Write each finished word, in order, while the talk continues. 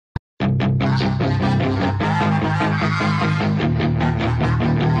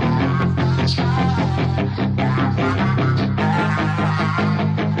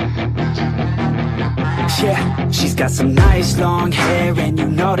got some nice long hair, and you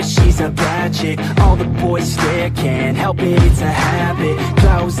know that she's a bad chick. All the boys stare, can't help it, it's a habit.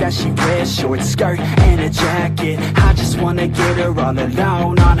 Clothes that she wears, short skirt and a jacket. I just wanna get her all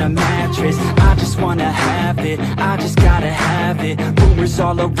alone on a mattress. I just wanna have it, I just gotta have it. Rumors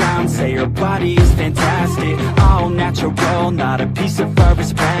all around say her body is fantastic. All natural, not a piece of fur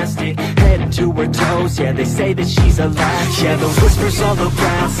is plastic. Head to her toes, yeah, they say that she's a latch. Yeah, the whispers all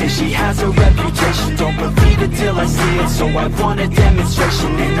around say she has a reputation. Don't believe it till I see it, so I want a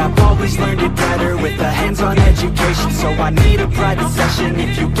demonstration. And I've always learned it better with a hands-on education. So I need a private session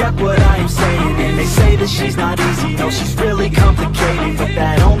if you get what I am saying. And they say that she's not easy, no, she's really complicated. But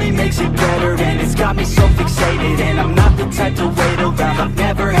that only makes it better, and it's got me so fixated. And I'm not the type to wait around, I've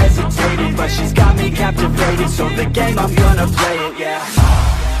never hesitated. But she's got me captivated, so the game, I'm gonna play it, yeah.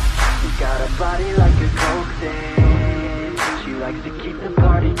 She got a body like a coke thing. She likes to keep the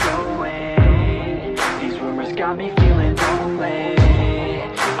party going. These rumors got me feeling lonely.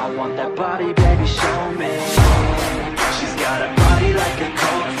 I want that body, baby, show me. She's got a body like a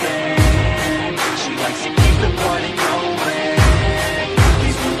coke thing. She likes to keep the party going.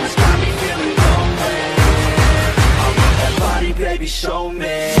 These rumors got me feeling lonely. I want that body, baby, show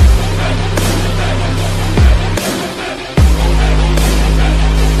me.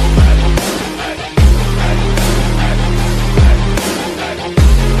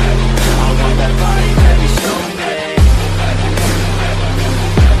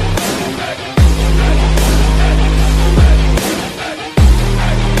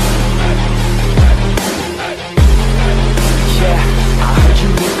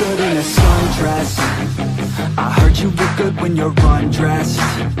 I heard you look good when you're undressed.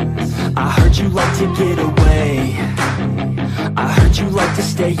 I heard you like to get away. I heard you like to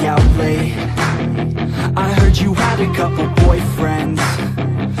stay out late. I heard you had a couple boyfriends.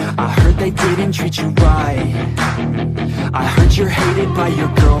 I heard they didn't treat you right. I heard you're hated by your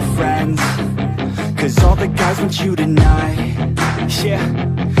girlfriends, 'cause all the guys want you tonight. Yeah.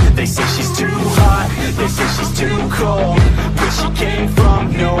 They say she's too hot, they say she's too cold. Where she came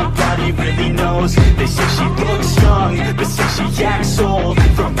from, nobody really knows. They say she looks young, but say she acts old.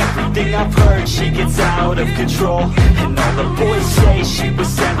 From everything I've heard, she gets out of control. And all the boys say she was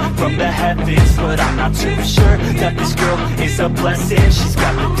sent from the heavens, but I'm not too sure that this girl is a blessing. She's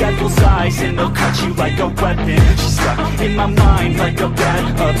got the devil's eyes and they'll cut you like a weapon. She's stuck in my mind like a bad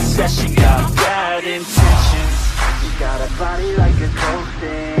obsession. Got bad intentions. She's got a body like a coke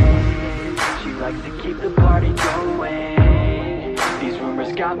thing. She likes to keep the party going. These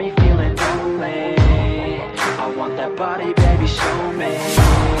rumors got me feeling lonely. I want that body, baby, show me.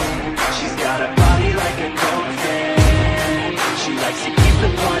 She's got a body like a coke thing. She likes to keep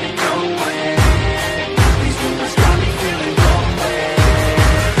the party going. These rumors got me feeling lonely.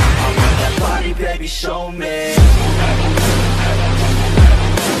 I want that body, baby, show me.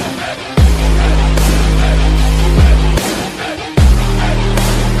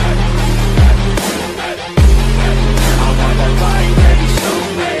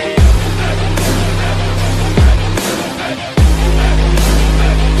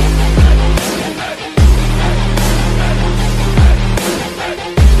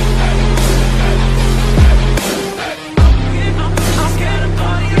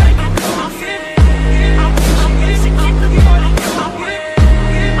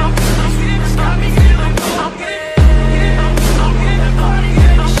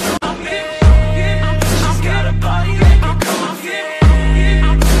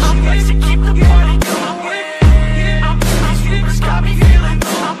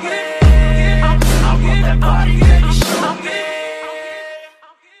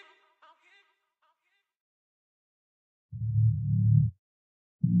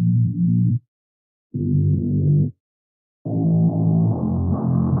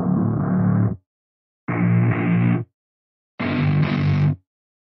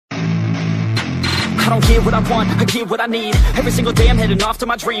 I don't get what I want, I get what I need. Every single day I'm heading off to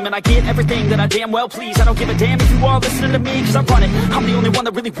my dream, and I get everything that I damn well please. I don't give a damn if you all listening to me, cause I run it. I'm the only one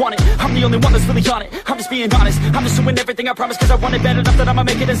that really want it, I'm the only one that's really on it. I'm just being honest, I'm just doing everything I promise, cause I want it bad enough that I'ma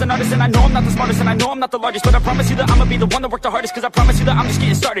make it as an artist. And I know I'm not the smartest, and I know I'm not the largest, but I promise you that I'ma be the one that worked the hardest. Cause I promise you that I'm just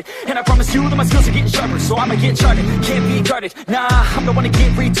getting started, and I promise you that my skills are getting sharper. So I'ma get charted, can't be guarded. Nah, I'm the one to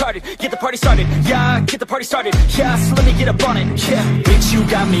get retarded. Get the party started, yeah, get the party started. Yeah, so let me get up on it, yeah. Bitch, you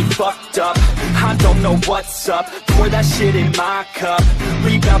got me fucked up, I don't don't know what's up. Pour that shit in my cup.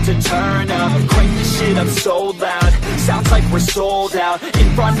 We bout to turn up. Crank this shit up so loud. Sounds like we're sold out. In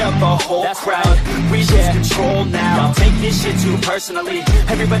front of a whole crowd. We lose control now. Don't take this shit too personally.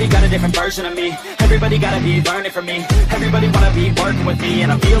 Everybody got a different version of me. Everybody gotta be learning from me. Everybody wanna be working with me.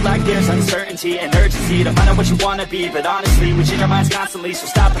 And I feel like there's uncertainty and urgency to find out what you wanna be. But honestly, we change our minds constantly. So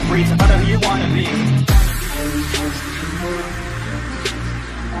stop and breathe and find out who you wanna be.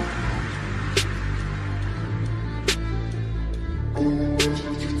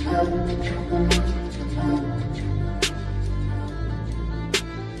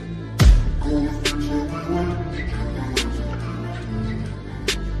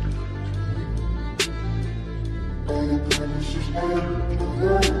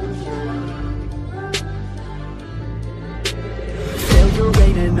 Failure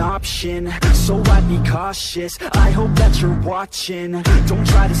ain't an option, so I'd be cautious. I hope that you're watching. Don't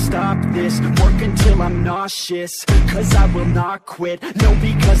try to stop this, work until I'm nauseous. Cause I will not quit, no,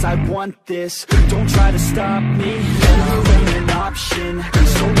 because I want this. Don't try to stop me, failure ain't an option,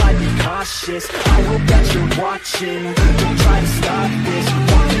 so I'd be cautious. I hope that you're watching. Don't try to stop this,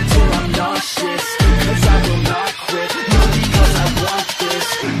 work until I'm nauseous. Cause I will not quit, no, because I want this.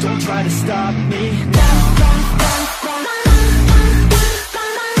 Don't try to stop me now.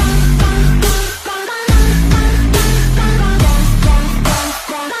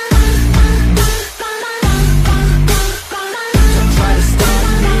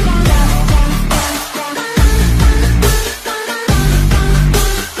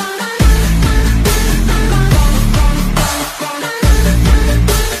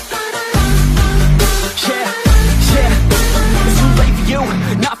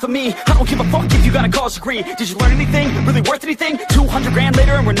 I don't give a fuck if you got a college degree. Did you learn anything? Really worth anything? 200 grand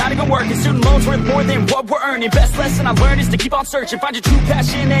later and we're not even working. Student loans worth more than what we're earning. Best lesson I learned is to keep on searching. Find your true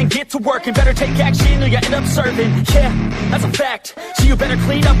passion and get to work. And better take action or you end up serving. Yeah, that's a fact. So you better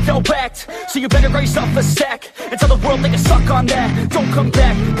clean up your act. So you better raise yourself a sack. And tell the world they can suck on that. Don't come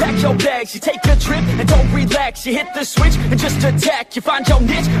back, pack your bags. You take a trip and don't relax. You hit the switch and just attack. You find your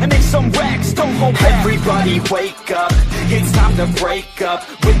niche and make some racks. Don't hold back. Everybody wake up, it's time to break up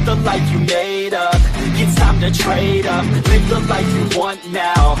with the life you made up. It's time to trade up, live the life you want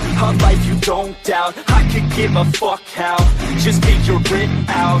now, a life you don't doubt. I could give a fuck how, just figure it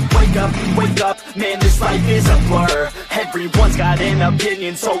out. Wake up, man, this life is a blur. Everyone's got an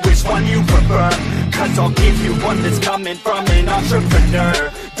opinion, so which one you prefer? Cause I'll give you one that's coming from an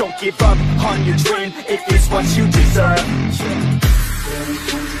entrepreneur. Don't give up on your dream if it's what you deserve.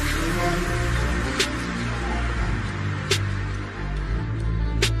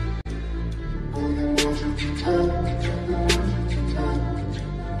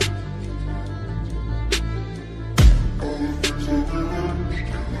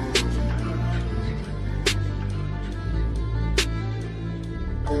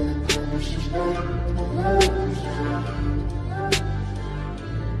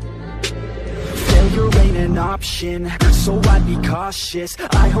 Failure ain't an option, so I'd be cautious.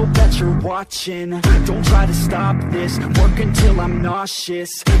 I hope that you're watching. Don't try to stop this, work until I'm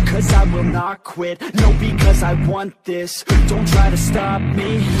nauseous. Cause I will not quit, no, because I want this. Don't try to stop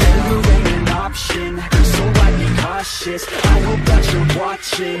me, failure ain't an option, so I'd be cautious. I hope that you're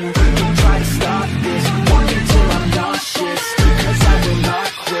watching. Don't try to stop this, work until I'm nauseous. Cause I will not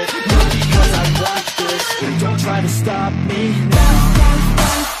quit, no, because I want this. Don't try to stop me now.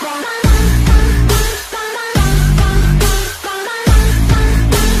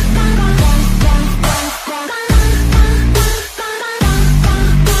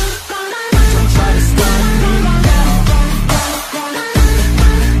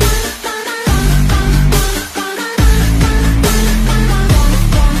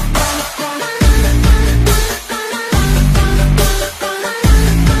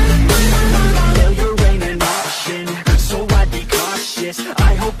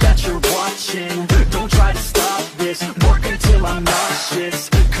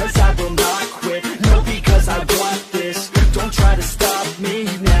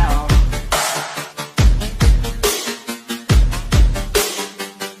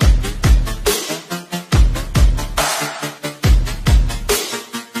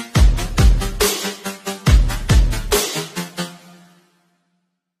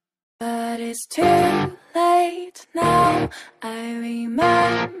 It's too late now. I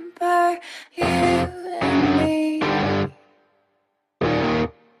remember you and me,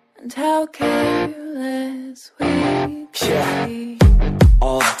 and how careless we could be.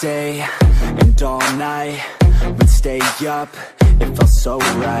 All day and all night, we'd stay up, it felt so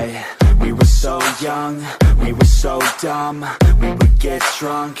right. We were so young, we were so dumb. We would get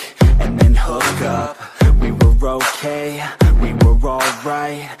drunk and then hook up. We were okay, we were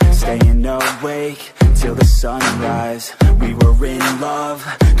alright, staying awake till the sunrise. We were in love,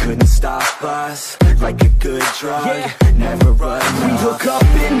 couldn't stop us, like a good drug, never enough. We hook up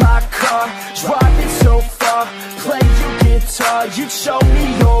in my car, driving so far, play your guitar, you'd show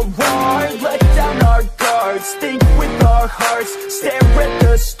me your art. Let down our guards, think with our hearts, stare at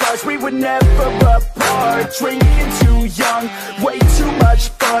the stars, we were never apart. Drinking too young, way too much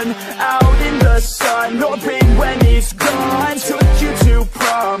fun, out in the sun, or rain when it's gone. Took you to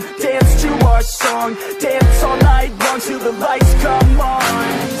prom, dance to our song, dance all night long till the lights come on.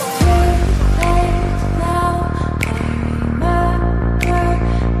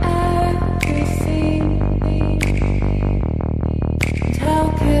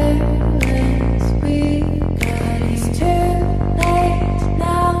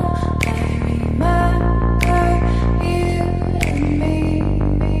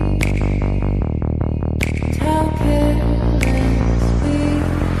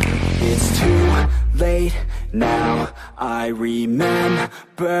 Now I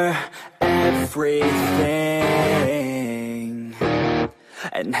remember everything,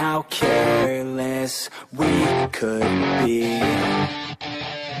 and how careless we could be,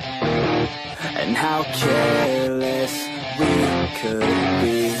 and how careless we could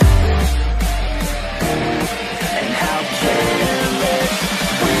be, and how careless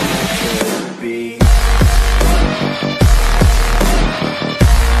we could be.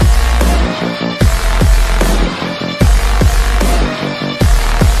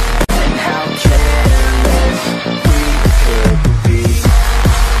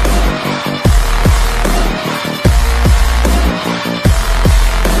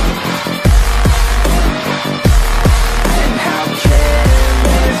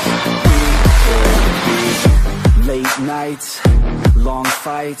 Nights, long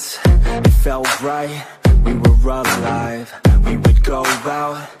fights, it felt right, we were alive. We would go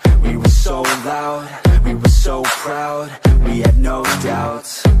out, we were so loud, we were so proud, we had no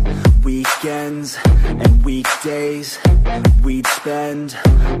doubts. Weekends and weekdays, we'd spend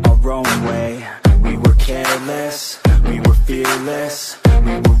our own way. We were careless, we were fearless,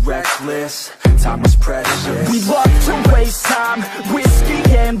 we were reckless, time was precious. We loved to waste time, whiskey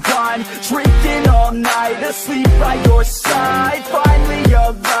and wine, drinking all night, asleep by your side. Finally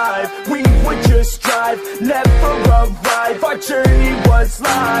alive, we would just drive, never arrive. Our journey was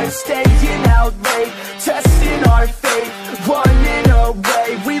live, staying out late, testing our fate, running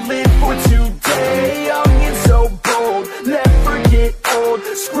away. We live for today, young and so bold, never get old.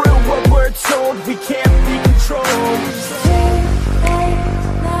 Screw what we're told, we can't be controlled.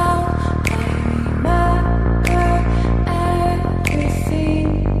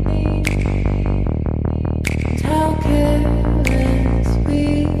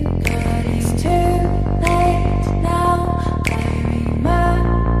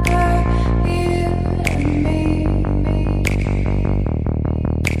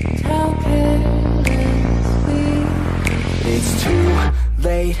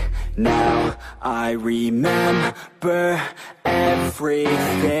 Now I remember everything,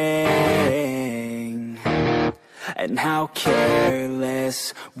 and how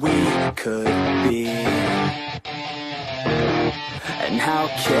careless we could be, and how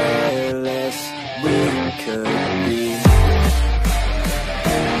careless we could be,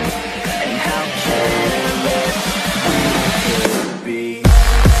 and how careless we could be.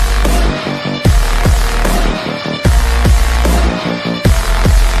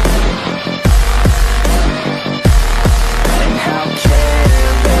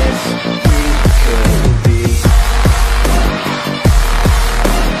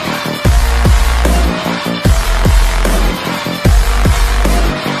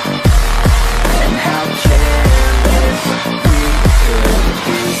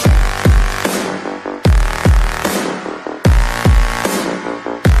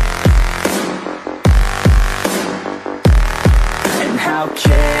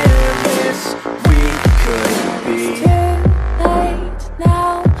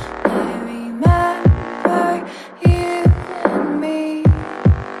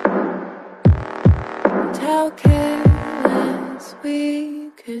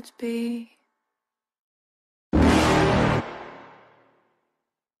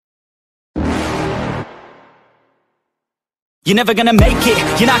 Be You're never gonna make it,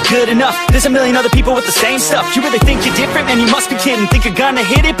 you're not good enough. There's a million other people with the same stuff. You really think you're different? Man, you must be kidding. Think you're gonna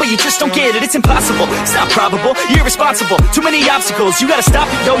hit it, but you just don't get it. It's impossible, it's not probable, you're irresponsible. Too many obstacles, you gotta stop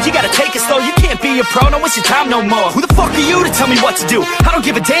it, yo. You gotta take it slow, you can't be a pro. Don't waste your time no more. Who the fuck are you to tell me what to do? I don't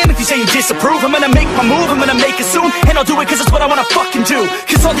give a damn if you say you disapprove. I'm gonna make my move, I'm gonna make it soon. And I'll do it cause it's what I wanna fucking do.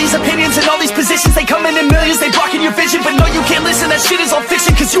 Cause all these opinions and all these positions, they come in millions, they blocking your vision. But no, you can't listen, that shit is all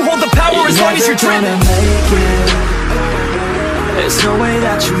fiction. Cause you hold the power as long as you're driven. There's no way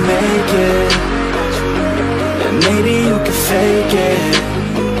that you make it. And maybe you can fake it,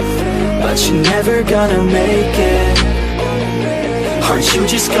 but you're never gonna make it. Aren't you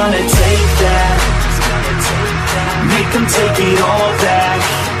just gonna take that? Make them take it all back.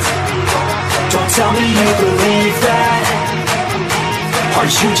 Don't tell me you believe that.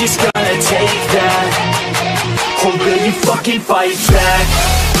 Aren't you just gonna take that? Or will you fucking fight back?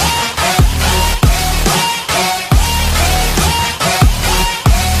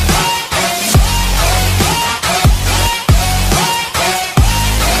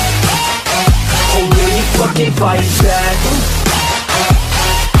 Fucking fight back.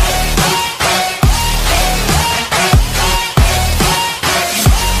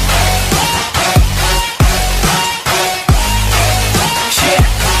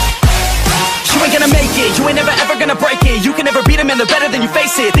 You ain't never ever gonna break it. You can never beat them and they're better than you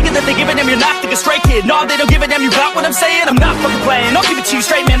face it. Thinking that they giving them, you're not thinking straight, kid. No, they don't give a damn, you got what I'm saying? I'm not fucking playing, I'll give it to you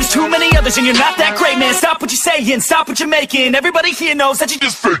straight, man. There's too many others and you're not that great, man. Stop what you're saying, stop what you're making. Everybody here knows that you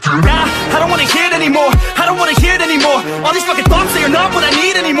just faking. Nah, I don't wanna hear it anymore, I don't wanna hear it anymore. All these fucking thoughts, they are not what I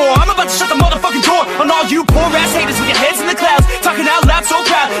need anymore. I'm about to shut the motherfucking door on all you poor ass haters with your heads in the clouds, talking out loud so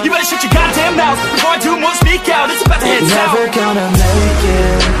proud. You better shut your goddamn mouth before I do more speak out. It's about to head south. You're never gonna make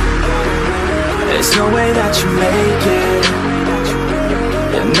it. There's no way that you make it.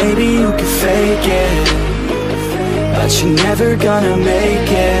 And maybe you can fake it, but you're never gonna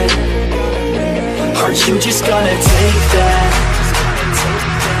make it. Aren't you just gonna take that?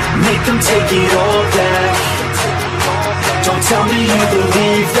 Make them take it all back. Don't tell me you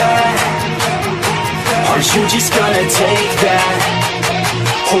believe that. Aren't you just gonna take that?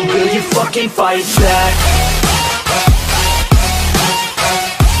 Or will you fucking fight back?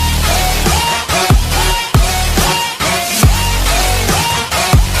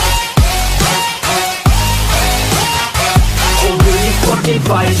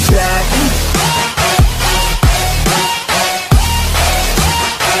 Fight back.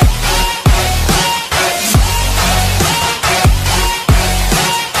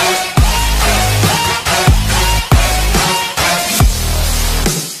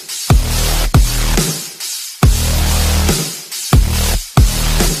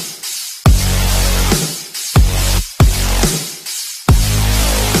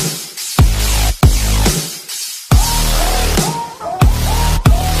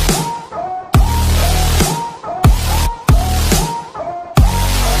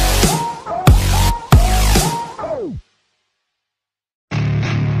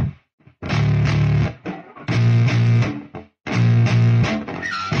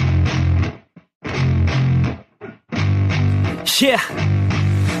 Yeah,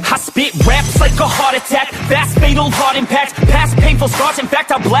 I spit raps like a heart attack, fast fatal heart impact, past painful scars. In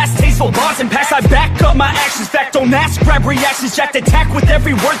fact, I blast tasteful bars and packs. I back up my actions, fact don't ask, grab reactions, jacked attack with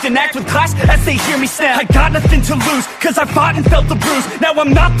every word, then act with class as they hear me snap. I got nothing to lose, cause I fought and felt the bruise. Now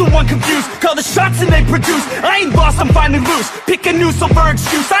I'm not the one confused, call the shots and they produce. I ain't lost, I'm finally loose, pick a new silver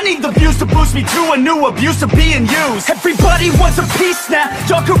excuse. I need the views to boost me to a new abuse of being used. Everybody wants a piece now,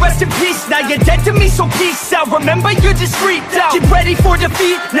 y'all can rest in peace now. You're dead to me, so peace out, remember you're just freaked out. Get ready for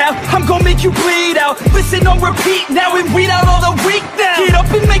defeat now, I'm gonna make you bleed out. Listen on repeat now and weed out all the weak now. Get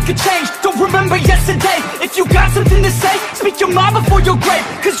up and make a change, don't remember yesterday. If you got something to say, speak your mind before your grave.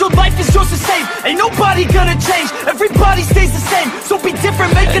 Cause your life is yours to save, ain't nobody gonna change. Everybody stays the same, so be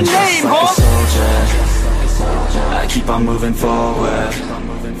different, make a name, like a soldier, I keep on moving forward,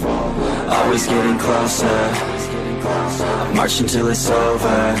 always getting closer. I march until it's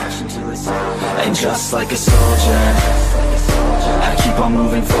over. And just like a soldier, I keep on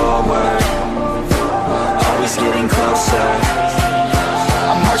moving forward, always getting closer.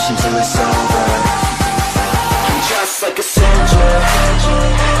 I march until it's over. And just like a soldier,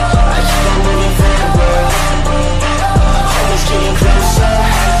 I keep on moving forward, always getting closer.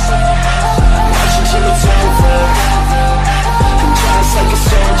 I march until it's over. And just like a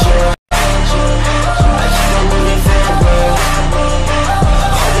soldier, I keep on moving forward,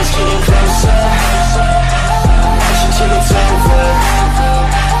 always getting closer. I march until it's over.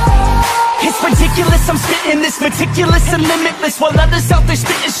 It's ridiculous, I'm spitting this Meticulous and limitless, while others out there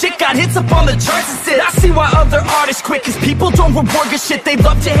spitting shit got hits up on the charts instead. I see why other artists quit, cause people don't reward good shit. They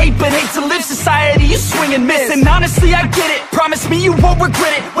love to hate but hate to live. Society, you swing and miss. And honestly, I get it. Promise me you won't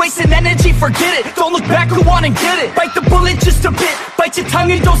regret it. Wasting energy, forget it. Don't look back, go on and get it. Bite the bullet just a bit. Bite your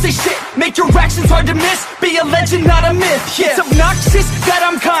tongue and don't say shit. Make your actions hard to miss. Be a legend, not a myth. Yeah. It's obnoxious that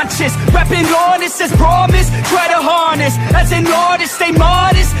I'm conscious. Rapping honest as promise. Try to harness. As an artist, stay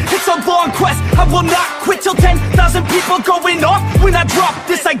modest. It's a long quest. I will not quit till 10,000 people going off when I drop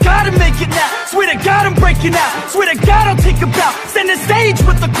this. I gotta make it now. Swear to God I'm breaking out. Swear to God I'll take a bow. Stand the stage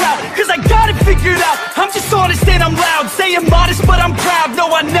with the crowd, cause I got it figured out. I'm just honest and I'm loud. Saying modest but I'm proud.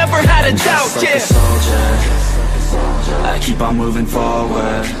 No, I never had a doubt. Just like a soldier, I keep on moving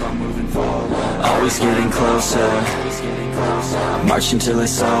forward. Always getting closer. I march until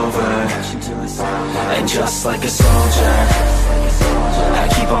it's over. And just like a soldier, I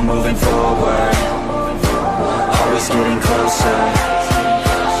keep on moving forward. Always getting closer.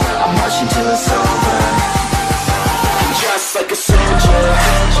 I march until it's over. And just like a soldier,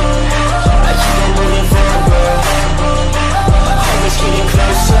 I keep on moving forward. Always getting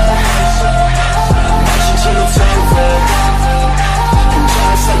closer. I march until it's over. And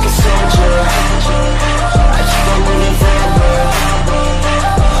just like a soldier, I keep on moving forward.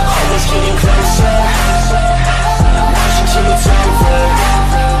 Always getting closer. I march until it's over.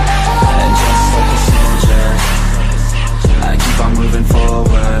 And just like a soldier, I keep on moving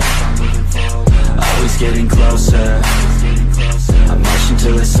forward. Always getting closer. I march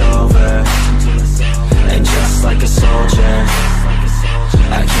until it's over. And just like a soldier,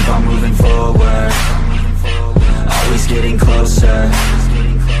 I keep on moving forward. Always getting closer.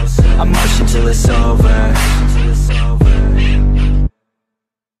 I march until it's over.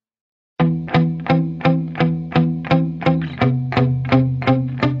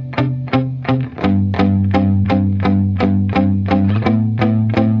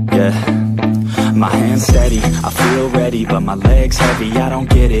 My hands steady, I feel ready, but my legs heavy, I don't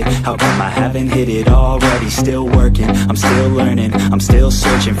get it. How come I haven't hit it already? Still working, I'm still learning, I'm still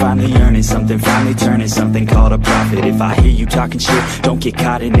searching, finally earning something, finally turning something called a profit. If I hear you talking shit, don't get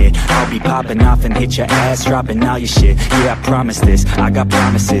caught in it. I'll be popping off and hit your ass, dropping all your shit. Yeah, I promise this, I got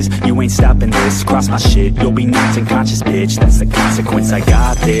promises, you ain't stopping this. Cross my shit, you'll be knocked unconscious, bitch. That's the consequence, I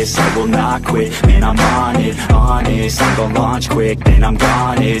got this, I will not quit. Man, I'm on it, honest, I'm gonna launch quick, then I'm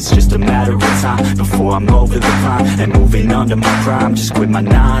gone. It's just a matter of time before I'm over the climb and moving under my prime. Just quit my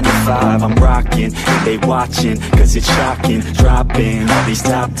 9 to 5, I'm rocking and they watching, cause it's shocking. Dropping all these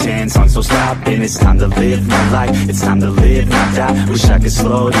top 10 songs, so stopping. It's time to live my life, it's time to live, not die. Wish I could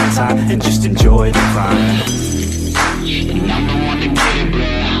slow down time and just enjoy the climb. And I'm the one to get it, bro.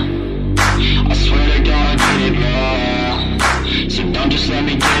 I swear to God I get it, bro. So don't just let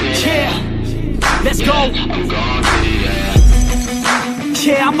me get it. Yeah, let's go. I'm gonna get it, yeah.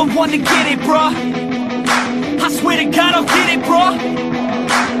 Yeah, I'm the one to get it, bruh. I swear to God I'll get it, bruh.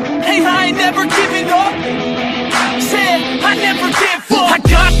 Hey, I ain't never giving up. Said I never give up. I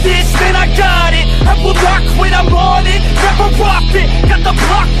got this, man, I got it. I will not quit, I'm on it. Never profit, got the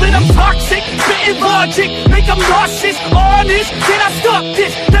block lit, I'm toxic. Spitting logic, make them nauseous. Honest, can I stop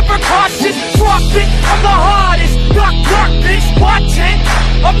this? Never cautious, drop it. I'm the hardest, knock, knock, bitch, watch it.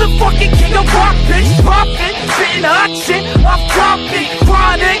 I'm the fucking king of rock, bitch, profit. Spitting hot shit, I'm dropping,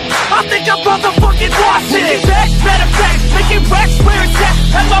 chronic. I think I'm motherfucking lost it. Making back, matter of fact, making racks where it's at.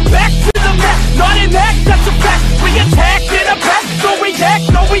 Have my back to the mat, not an act, that's a fact. We attack in a back, so we act,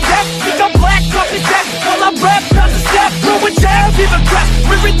 no we act. Think I'm black, up his back, while I rap, not a step. Throwing down, give a crap,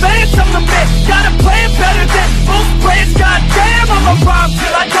 we're advanced, I'm the man. Got a plan better than most brands, goddamn. I'm a rhyme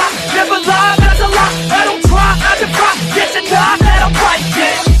till I die, never lie, that's a lie. I don't try, I defy, yes and not, that I'm right,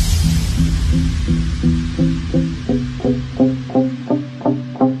 yeah.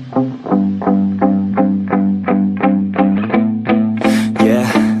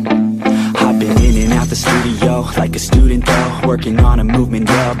 Like a student though, working on a movement,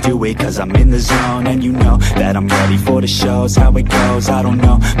 yeah, I'll do it cause I'm in the zone. And you know that I'm ready for the shows. How it goes, I don't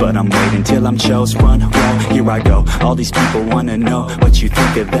know, but I'm waiting till I'm chose. Run, roll, here I go. All these people wanna know what you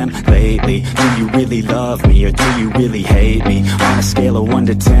think of them lately. Do you really love me or do you really hate me? On a scale of 1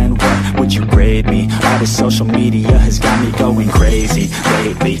 to 10, what would you grade me? All this social media has got me going crazy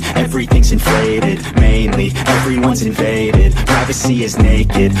lately. Everything's inflated, mainly everyone's invaded. Privacy is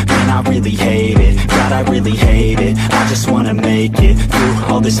naked, man, I really hate it. God, I really hate it. I just wanna make it through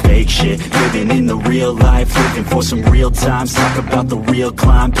all this fake shit. Living in the real life, looking for some real times. Talk about the real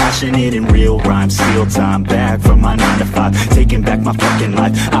climb, passionate in real rhymes. Steal time back from my 9 to 5, taking back my fucking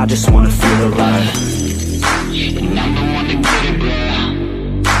life. I just wanna feel alive. And I'm the one to get it, bro.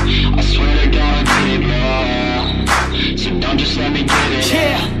 I swear to God I get it, bro. just let me get it.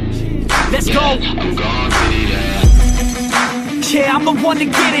 Yeah, let's go. I'm gon' get it. Yeah, I'm the one to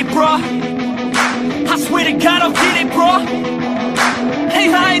get it, bruh. I swear to God I'll get it, bruh.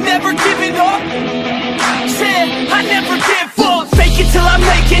 Hey, I ain't never giving up. Yeah, I never give up. Fake it till I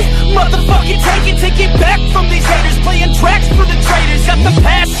make it. Motherfucking take it back from these haters. Playing tracks for the traitors. Got the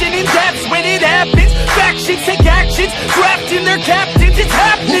passion and that's when it happens. Factions take actions, drafting their captains. It's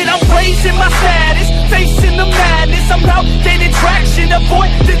happening, I'm raising my status, facing the madness. I'm out gaining traction,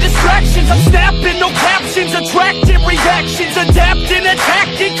 avoid the distractions. I'm snapping, no captions, attracting reactions. Adapting,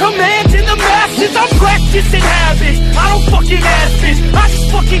 attacking, commanding the masses. I'm practicing habits, I don't fucking ask this, I just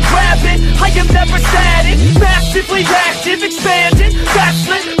fucking grab it. I am never static, massively active, expanding,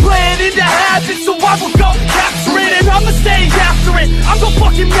 backslid, planning to have it. So I will go capture it and I'ma stay after it. I'm gon'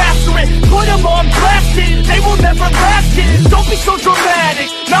 fucking master it, put them on blasting. They will never last it, don't be so dramatic.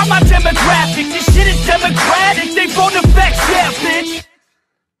 Not my demographic, this shit is democratic. They phone effects, yeah bitch.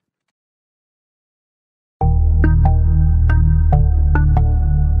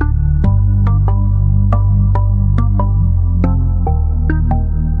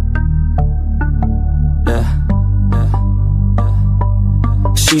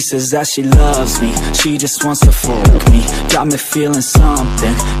 She says that she loves me, she just wants to fuck me. Got me feeling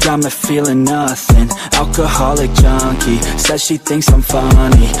something, got me feeling nothing. Alcoholic junkie, says she thinks I'm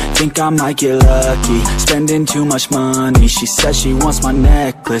funny. Think I might get lucky, spending too much money. She says she wants my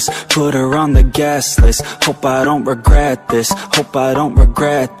necklace, put her on the guest list. Hope I don't regret this, hope I don't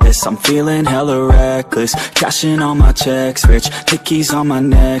regret this. I'm feeling hella reckless, cashing all my checks rich. Hickeys on my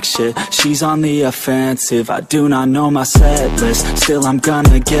neck, shit, she's on the offensive. I do not know my set list, still I'm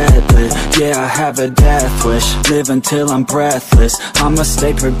gonna get lit. Yeah, I have a death wish, live until I'm breathless. I'ma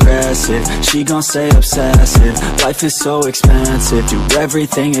stay progressive, she gon' stay obsessive. Life is so expensive, do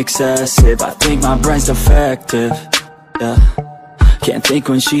everything excessive. I think my brain's defective, yeah. Can't think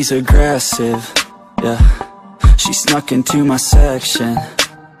when she's aggressive, yeah. She snuck into my section,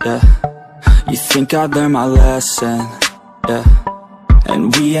 yeah. You think I'd learn my lesson, yeah.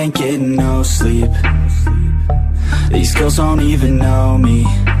 And we ain't getting no sleep. These girls don't even know me.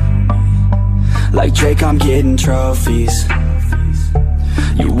 Like Drake, I'm getting trophies.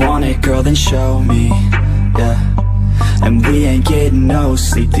 You want it, girl, then show me, yeah. And we ain't getting no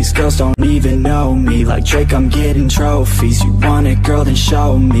sleep. These girls don't even know me. Like Drake, I'm getting trophies. You want it, girl, then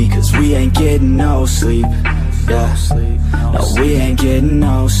show me. Cause we ain't getting no sleep, yeah. No, we ain't getting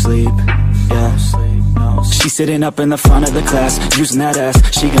no sleep, yeah. She's sitting up in the front of the class, using that ass,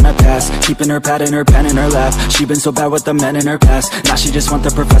 she gonna pass. Keeping her pad and her pen in her lap. She been so bad with the men in her past. Now she just want the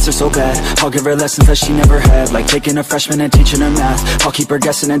professor so bad. I'll give her lessons that she never had, like taking a freshman and teaching her math. I'll keep her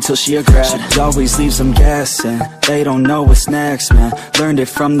guessing until she a grad. She always leaves them guessing, they don't know what's next, man. Learned it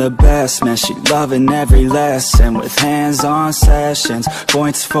from the best, man. She loving every lesson, with hands-on sessions,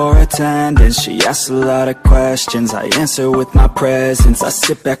 points for attendance. She asks a lot of questions, I answer with my presence. I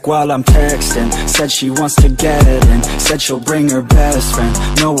sit back while I'm texting, said she wants to get it in, said she'll bring her best friend.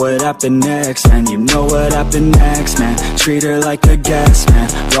 Know what happened next, man, you know what happened next, man. Treat her like a guest, man,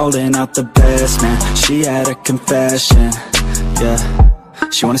 rolling out the best, man. She had a confession, yeah.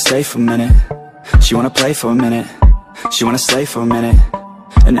 She wanna stay for a minute, she wanna play for a minute, she wanna stay for a minute,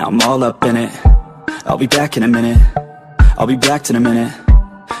 and now I'm all up in it. I'll be back in a minute, I'll be back in a minute,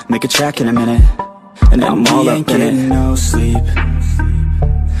 make a track in a minute, and now I'm all up in it. No sleep,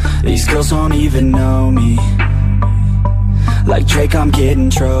 these girls don't even know me. Like Drake, I'm getting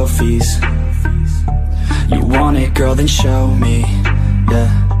trophies. You want it, girl, then show me, yeah.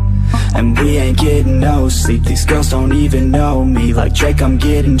 And we ain't getting no sleep. These girls don't even know me. Like Drake, I'm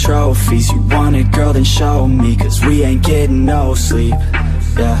getting trophies. You want it, girl, then show me. Cause we ain't getting no sleep,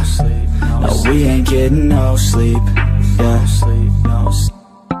 yeah. No, we ain't getting no sleep, yeah.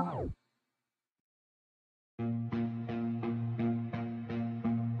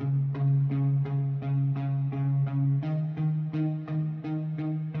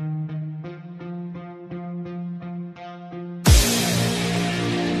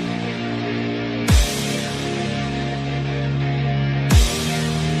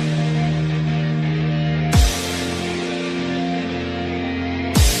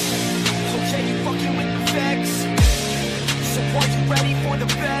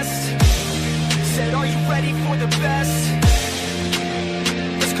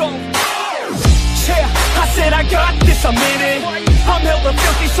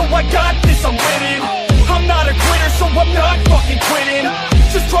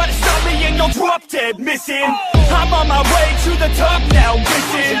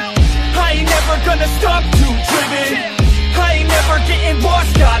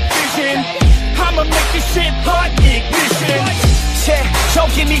 I'ma make this shit hot, ignition. Yeah,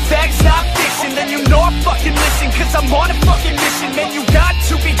 don't give me facts, not fiction. Then you know I fucking listen, cause I'm on a fucking mission. Man, you got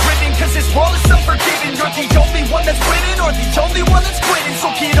to be driven, cause this world is unforgiving. You're the only one that's winning, or the only one that's quitting.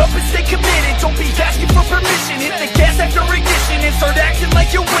 So get up and stay committed, don't be asking for permission. Hit the gas after ignition and start acting like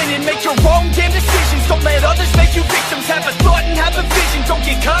you're winning. Make your own damn decisions, don't let others make you victims. Have a thought and have a vision, don't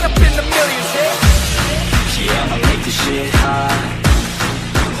get caught up in the millions. Yeah, I'ma make this shit hot.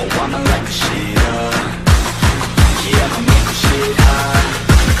 Oh, I'ma light the shit up. Yeah, I'ma make this shit hot.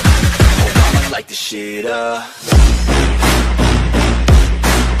 Oh, I'ma light the shit up.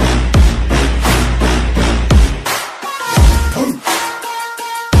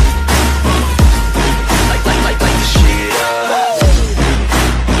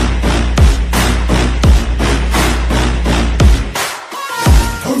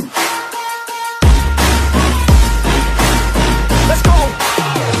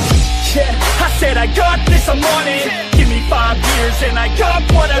 I'm on it. Give me 5 years and I got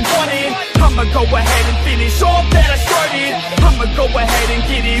what I wanted. I'ma go ahead and finish all that I started. I'ma go ahead and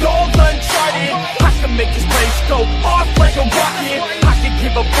get it all uncharted. I can make this place go off like a rocket. I can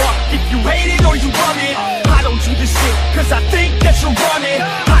give a fuck if you hate it or you love it. I don't do this shit cause I think that you're on it.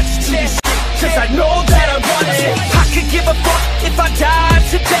 I just do this shit cause I know that I want it. I could give a fuck if I died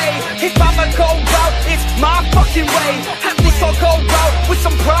today. If I'ma go out, it's my fucking way. At least I'll go out with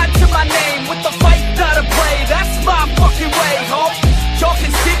some pride to my name. With the fight that I play, that's my fucking way, ho. Y'all can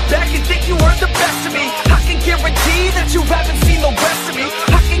sit back and think you heard the best of me. I can guarantee that you haven't seen the rest of me.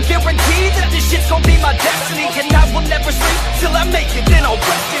 I can guarantee that this shit's gonna be my destiny. And I will never sleep till I make it, then I'll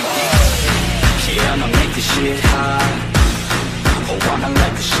rest in peace. Yeah, I'ma make this shit hot. Oh, I'ma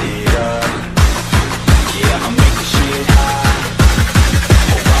light the shit up. Yeah, I'ma make this shit hot.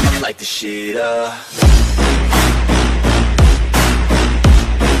 Oh, I'ma light the shit up.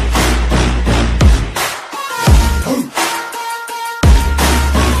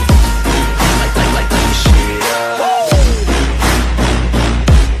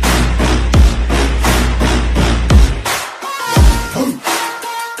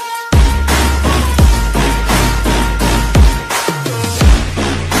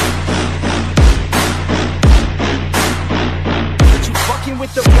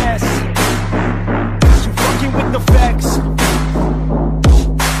 With the best, you fucking with the facts.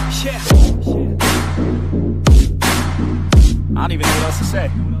 Yeah, I don't even know what else to say.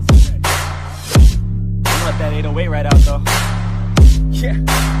 I'll let that 808 right out though. Yeah.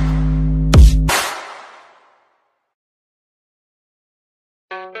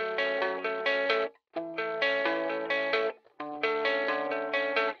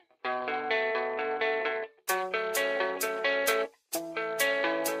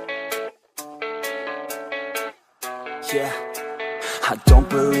 Yeah, I don't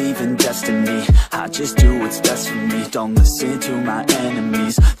believe in destiny. I just do what's best for me. Don't listen to my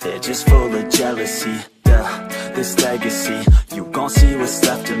enemies, they're just full of jealousy. Yeah, this legacy, you gon' see what's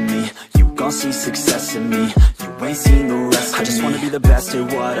left of me. You gon' see success in me. You ain't seen the rest of me. I just wanna be the best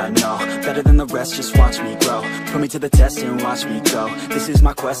at what I know. Better than the rest, just watch me grow. Put me to the test and watch me go. This is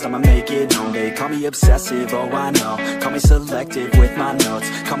my quest, I'ma make it known. They call me obsessive, oh I know. Call me selective with my notes.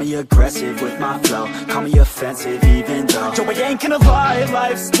 Call me aggressive with my flow. Call me offensive even though Joe, I ain't gonna lie,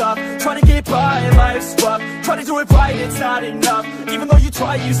 life's tough. Trying to get by, life's rough. Try to do it right, it's not enough. Even though you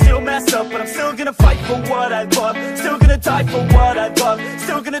try, you still mess up. But I'm still gonna fight for what I love. Still gonna die for what I love.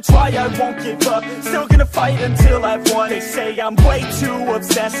 Still gonna try, I won't give up. Still gonna fight until I've won. They say I'm way too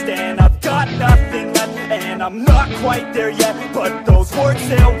obsessed and I've got nothing left. And I'm not quite there yet, but those words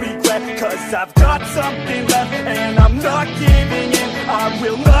they'll regret. Cause I've got something left and I'm not giving in. I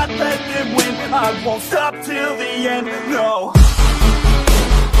will not let them win. I won't stop till the end, no.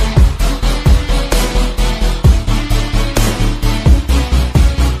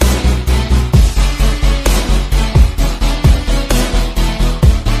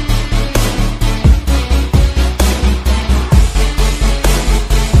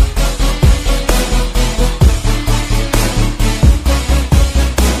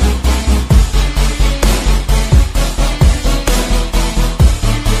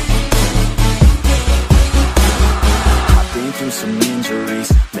 some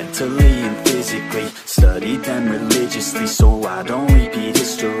injuries, mentally and physically. Studied them religiously so I don't repeat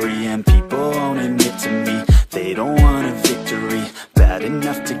history. And people won't admit to me they don't want a victory bad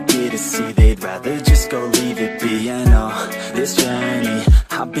enough to get a C. They'd rather just go leave it be. And oh, this journey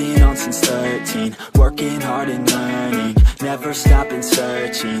I've been on since 13, working hard and learning, never stopping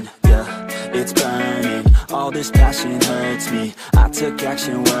searching. Yeah, it's burning. All this passion hurts me. I took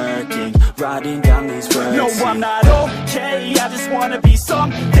action working, writing down these words. No, I'm not okay, I just wanna be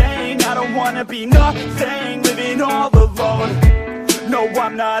something. I don't wanna be nothing, living all alone. No,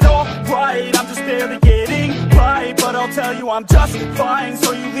 I'm not alright, I'm just barely getting by. But I'll tell you I'm just fine,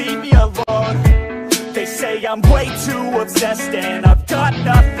 so you leave me alone. They say I'm way too obsessed and I've got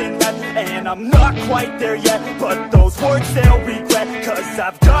nothing left, and I'm not quite there yet, but those words they'll regret. Cause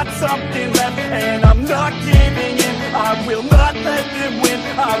I've got something left and I'm not giving in. I will not let them win,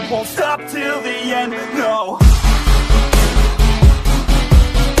 I won't stop till the end, no.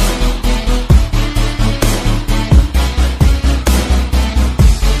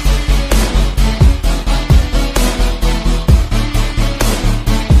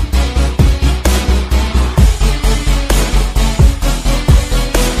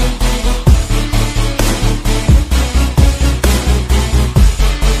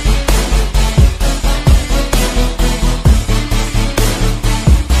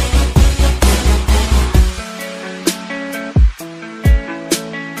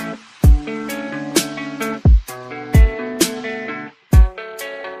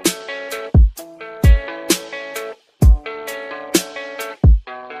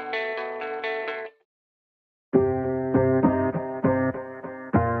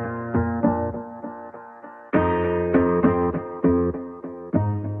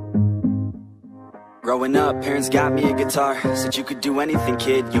 Growing up, parents got me a guitar. Said you could do anything,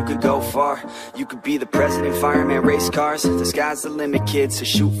 kid, you could go far. You could be the president, fireman, race cars. The sky's the limit, kid, so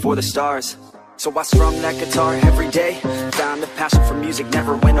shoot for the stars. So I strummed that guitar every day. Found the passion for music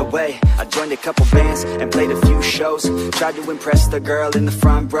never went away. I joined a couple bands and played a few shows. Tried to impress the girl in the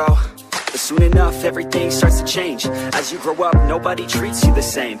front row. But soon enough, everything starts to change. As you grow up, nobody treats you the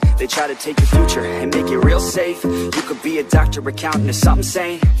same. They try to take your future and make it real safe. You could be a doctor, accountant, or something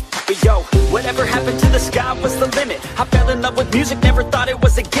sane. But yo, whatever happened to the sky was the limit. I fell in love with music, never thought it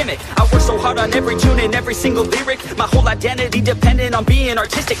was a gimmick. I worked so hard on every tune and every single lyric. My whole identity depended on being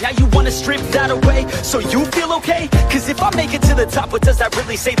artistic. Now you wanna strip that away, so you feel okay? Cause if I make it to the top, what does that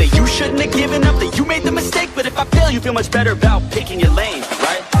really say? That you shouldn't have given up, that you made the mistake? But if I fail, you feel much better about picking your lane,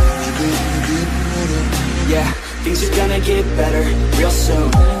 right? Yeah, things are gonna get better real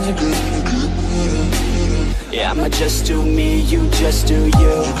soon. Yeah, I'ma just do me, you just do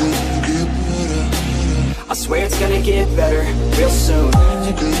you. I swear it's gonna get better real soon.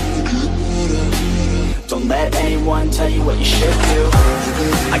 Don't let anyone tell you what you should do.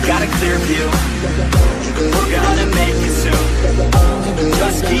 I got a clear view, we're gonna make it soon.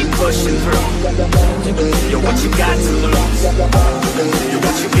 Just keep pushing through. You're what you got to lose. You're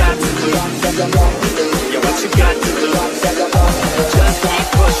what you got to lose. You're what you got to lose. Just keep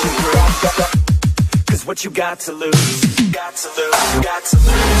pushing through. Cause what you got to lose, got to lose, got to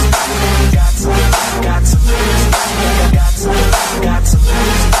lose, got to lose, got to lose, got to lose, got to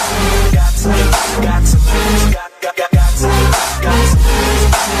lose, got to lose, got to lose, got to lose, got to lose,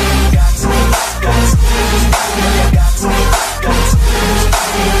 got to lose, got to lose, got to lose, got to lose,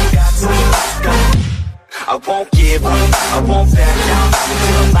 got to lose. I won't give up, I won't back down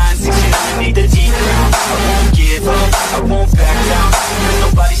till the line sinks underneath the deep ground. I won't give up, I won't back down. There's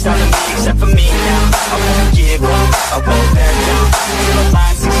nobody stopping me except for me now. I won't give up, I won't back down till the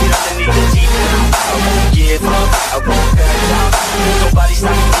line sinks underneath the deep ground. I won't give up, I won't back down. There's nobody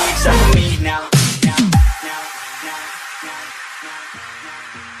stopping me except for me now.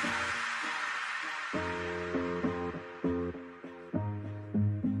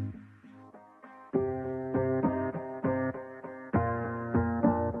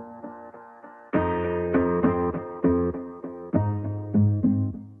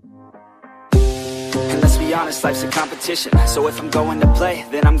 Honest, life's a competition, so if I'm going to play,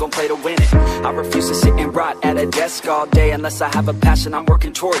 then I'm gonna play to win it. I refuse to sit and rot at a desk all day unless I have a passion I'm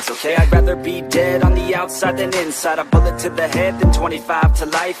working towards, okay? I'd rather be dead on the outside than inside. A bullet to the head than 25 to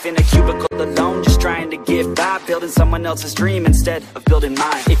life in a cubicle alone, just trying to get by, building someone else's dream instead of building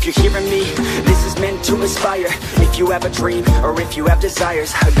mine. If you're hearing me, this is meant to inspire. If you have a dream, or if you have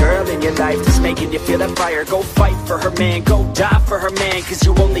desires, a girl in your life that's making you feel that fire, go fight for her man, go die for her man. Cause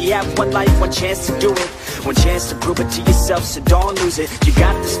you only have one life, one chance to do it, one chance to prove it to yourself, so don't lose it. You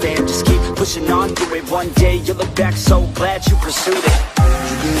got this, fam, just keep pushing on through it. One day you'll look back so glad you pursued it.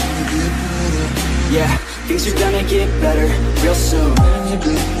 Yeah, things are gonna get better real soon.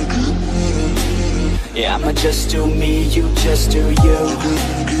 Yeah, I'ma just do me, you just do you.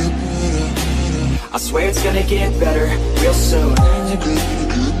 I swear it's gonna get better real soon.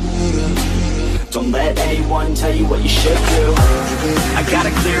 Don't let anyone tell you what you should do. I got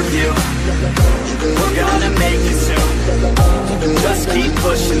a clear view, we're gonna make it soon. Just keep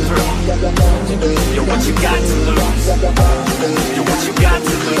pushing through. You're what you got to lose. You're what you got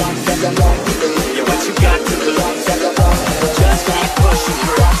to lose. You're what you got to lose. Just keep pushing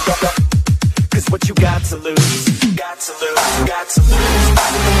through. Cause what you got to lose, got to lose, got to lose,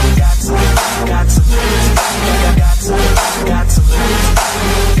 got to lose, got to lose, got to lose, got to lose,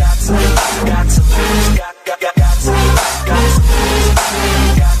 got to lose, got to lose, got to lose, got to lose,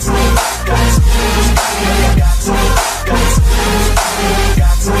 got to lose, got to lose, got to lose,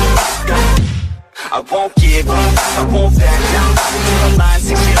 got to lose. I won't give up, I won't back down. Till the line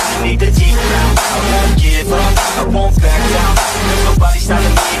 6 feet underneath the deep ground. I won't give up, I won't back down. There's nobody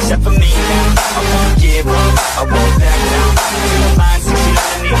stopping me except for me now. I won't give up, I won't back down. Till the line 6 feet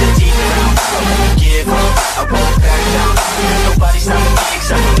underneath the deep ground. I won't give up, I won't back down. There's nobody stopping me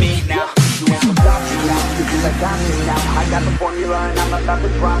except for me now. You ain't gonna stop me now, because I got you now. I got the formula and I'm about to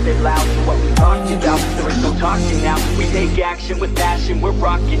drop it loud. So what we talking about? There is no talking now. We take action with passion, we're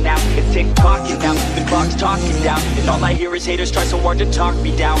rocking now. It's tick-tocking now, the clock's talking down. And all I hear is haters try so hard to talk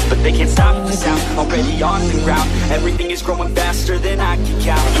me down. But they can't stop the sound, already on the ground. Everything is growing faster than I can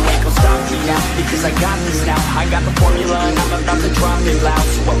count. You ain't gonna stop me now, because I got this now. I got the formula and I'm about to drop it loud.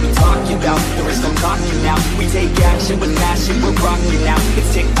 So what we talking about? There is no talking now. We take action with passion, we're rocking now. It's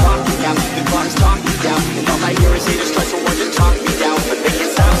tick-tocking now, the clock's talking down. And all I hear is haters try so hard to talk me down. But they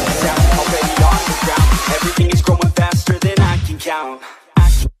can't stop the sound, already on the ground. Everything is growing faster than I can count.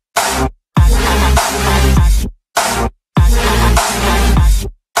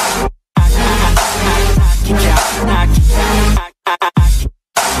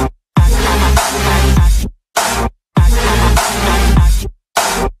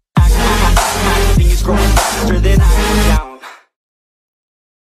 Everything is growing faster than I can count.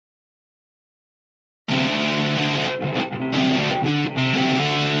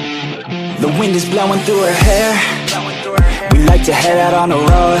 The wind is blowing through her hair. We like to head out on the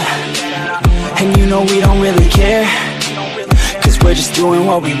road, and you know we don't really care, cause we're just doing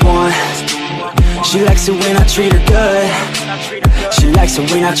what we want. She likes it when I treat her good. She likes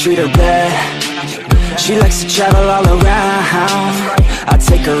it when I treat her bad. She likes to travel all around. I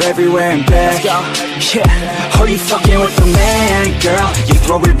take her everywhere and back. Yeah, are you fucking with the man, girl? You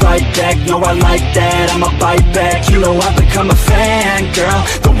throw it right back, no I like that. I'ma bite back, you know I've become a fan, girl.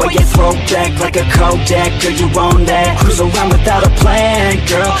 The way you throw back like a Kodak, girl you own that. Cruise around without a plan,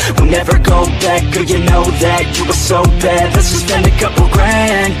 girl. We'll never go back, girl you know that. You were so bad, let's just spend a couple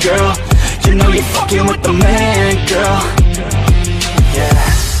grand, girl. You know you're fucking with the man, girl. Yeah.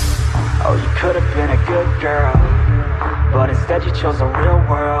 Oh, you could've been a good girl, but instead you chose a real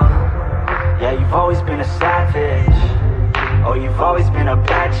world. Yeah, you've always been a savage. Oh, you've always been a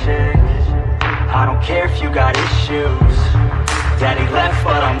bad chick. I don't care if you got issues. Daddy left,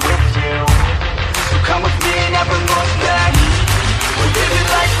 but I'm with you. So come with me and never look back. We're living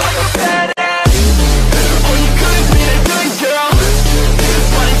life like a badass. Oh, you could've been a good girl,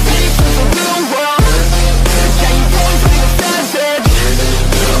 but instead you chose a real world. Yeah, you've always been a savage.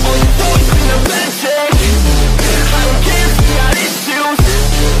 Oh, you've always been a bad chick. I don't care if you got issues.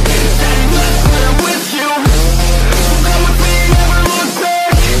 Daddy left, but I'm with you. So come with me and never look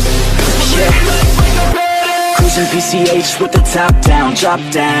back. We're living life like a badass. Cruising PCH with the top down, drop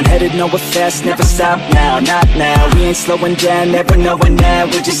down, headed nowhere fast, never stop now, not now. We ain't slowing down, never knowing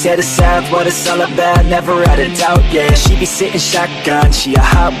that. We're just headed south, what it's all about, never out of doubt, yeah. She be sitting shotgun, she a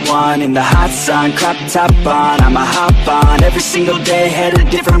hot one, in the hot sun, crop top on, I'ma hop on. Every single day, head a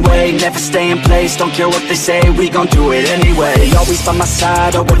different way, never stay in place, don't care what they say, we gon' do it anyway. Always by my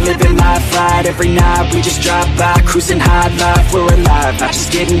side, oh we're living life right. Every night, we just drive by, cruising high life, we're alive. Not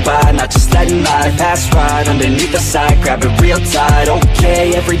just getting by, not just letting life pass right underneath the side, grab it real tight.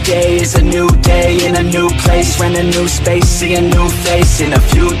 Okay, every day is a new day, in a new place, rent a new space, see a new face. In a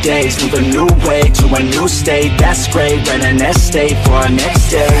few days, move a new way to a new state, that's great, rent an estate for our next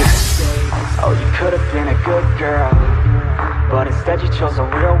day. Oh, you could've been a good girl, but instead you chose a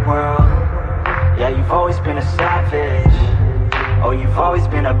real world. Yeah, you've always been a savage. Oh, you've always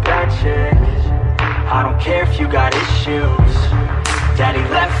been a bad chick. I don't care if you got issues. Daddy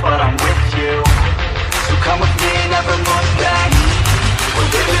left, but I'm with you. So come with me and never look back. We're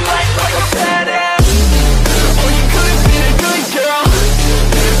living life like a badass. Oh, you could've been a good girl,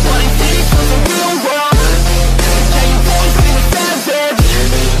 but instead you chose a real world. Yeah, you've always been a savage.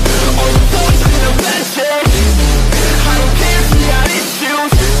 Oh, you've always been a bad chick. I don't care if you got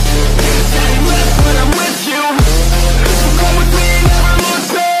issues. Daddy left, but I'm with you. So come with me and never look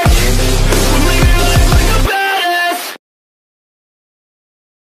back. We're living life like a badass.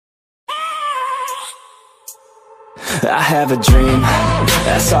 I have a dream,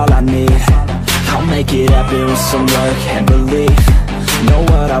 that's all I need. I'll make it happen with some work and belief. Know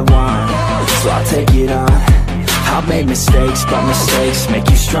what I want, so I'll take it on. I've made mistakes, but mistakes make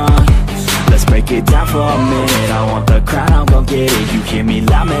you strong. Let's break it down for a minute. I want the crown, I'm gon' get it. You hear me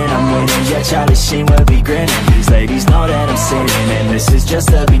loud, man, I'm winning. Yeah, Charlie Sheen will be grinning. These ladies know that I'm sinning, and this is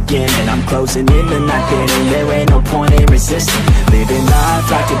just the beginning. I'm closing in the ninth inning, there ain't no point in resisting. Living life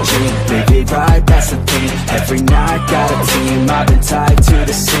like a dream, live it right, that's the thing. Every night, got a team, I've been tied to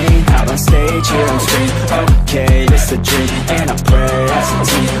the scene. Out on stage, here I'm screaming, okay, it's a dream. And I pray as a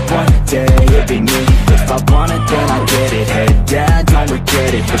team, one day it'll be me. If I want it, then I get it. Head down, don't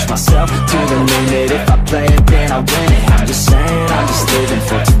regret it. Push myself to the limit. If I play it, then I win it. I'm just saying, I'm just living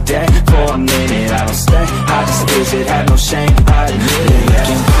for today. For a minute, I don't stay, I just visit. Have no shame, I admit it.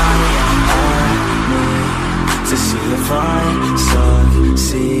 Looking right at me to see if I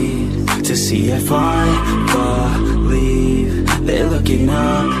succeed, to see if I believe. They're looking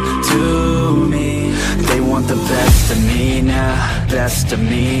up to me. They want the best of me now, best of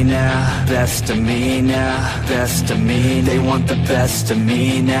me now, best of me now, best of me. They want the best of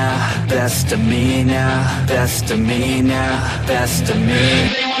me now, best of me now, best of me now, best of me.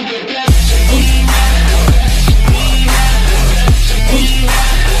 They want the best of me now.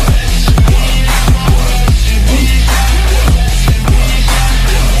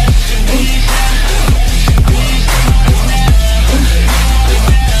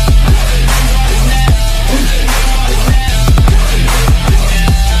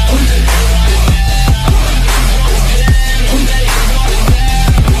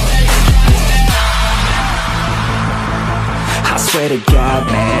 Swear to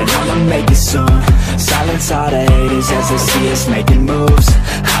God, man, I'ma make it soon. Silence all the haters as they see us making moves.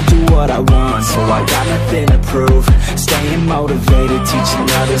 I do what I want, so I got nothing to prove. Staying motivated, teaching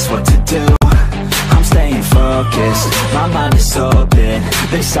others what to do. I'm staying focused, my mind is open.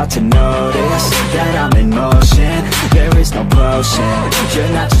 They start to notice that I'm in motion. There is no potion, you're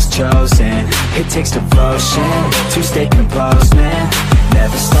not just chosen. It takes devotion to stay composed, man.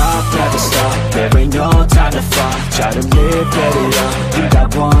 Never stop, there ain't no time to fall. Try to live, let it up, you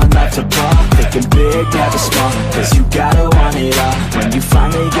got one life to ball. Thinking big, never small, cause you gotta want it all. When you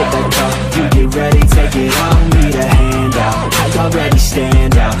finally get that call, you get ready, take it all. Need a hand out, I already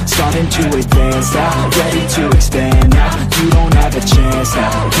stand out. Starting to advance now, ready to expand now. You don't have a chance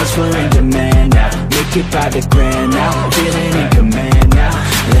now, cause we're in demand now. Make it by the grand now, feeling in command now.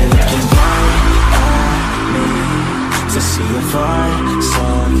 They're looking right at me to see if I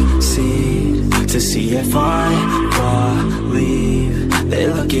succeed, to see if I believe.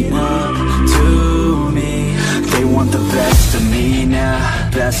 They're looking up to me. They want the best of me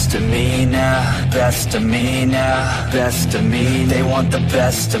now, best of me now, best of me now, best of me. They want the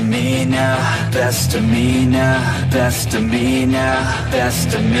best of me now, best of me now, best of me now,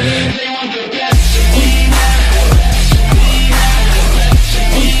 best of me. They want the best of me now.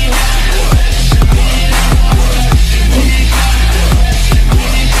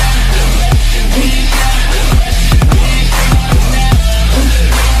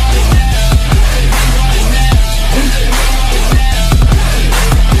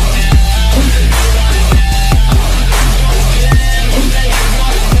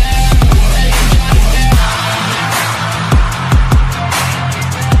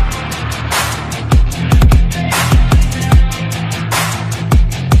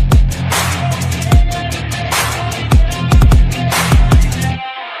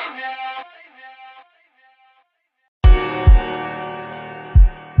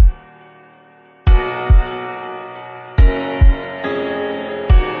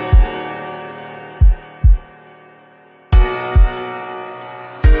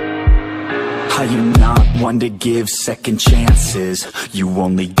 I am not one to give second chances. You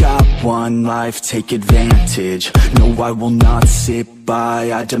only got one life, take advantage. No, I will not sit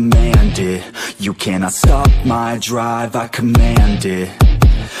by, I demand it. You cannot stop my drive, I command it.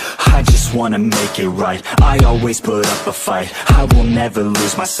 I just wanna make it right, I always put up a fight. I will never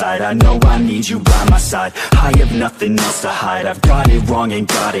lose my sight, I know I need you by my side. I have nothing else to hide, I've got it wrong and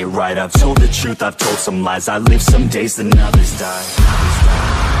got it right. I've told the truth, I've told some lies. I live some days, then others die.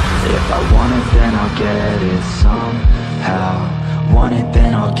 If I want it, then I'll get it somehow. Want it,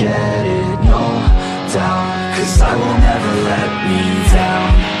 then I'll get it, no doubt. Cause I will never let me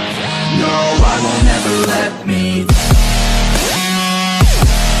down. No, I will never let me down.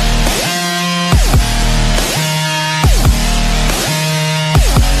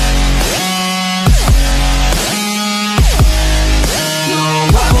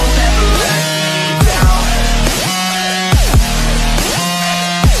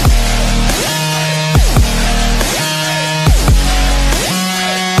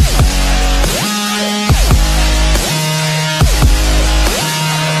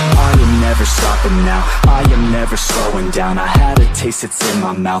 never slowing down. I had a taste, it's in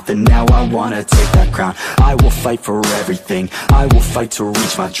my mouth, and now I wanna take that crown. I will fight for everything, I will fight to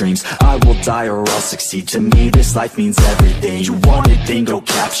reach my dreams. I will die or I'll succeed, to me this life means everything. You want it, then go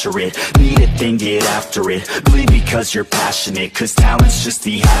capture it. Need it, then get after it. Bleed because you're passionate, cause talent's just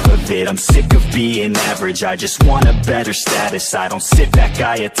the half of it. I'm sick of being average, I just want a better status. I don't sit back,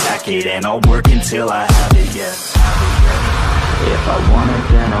 I attack it, and I'll work until I have it, yeah. If I want it,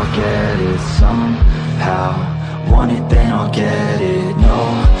 then I'll get it somehow. Want it, then I'll get it, no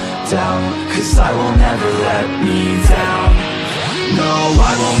doubt. Cause I will never let me down. No,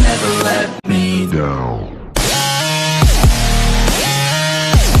 I will never let me down.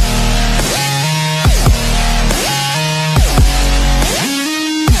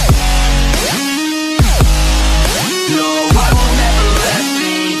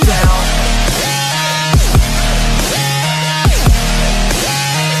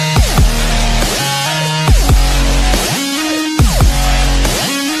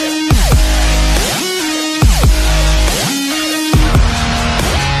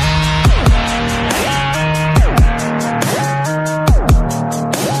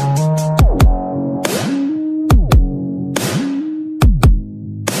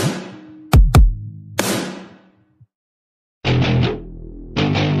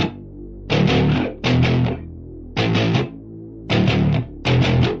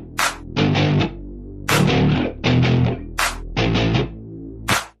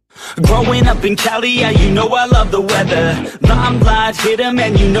 Growing up in Cali, yeah, you know I love the weather. Limelight hit 'em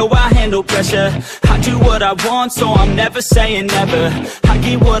and you know I handle pressure. I do what I want, so I'm never saying never. I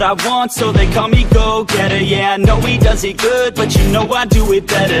get what I want, so they call me go-getter. Yeah, I know he does it good, but you know I do it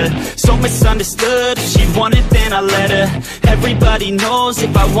better. So misunderstood, if she want it, then I let her. Everybody knows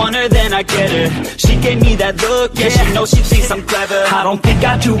if I want her, then I get her. She gave me that look, yeah, she knows she thinks I'm clever. I don't think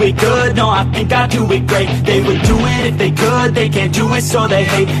I do it good, no, I think I do it great. They would do it if they could, they can't do it, so they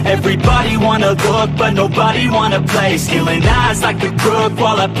hate. Everybody wanna look, but nobody wanna play. Stealing eyes like a crook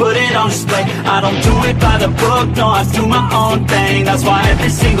while I put it on display. I don't do it by the book, no, I do my own thing. That's why every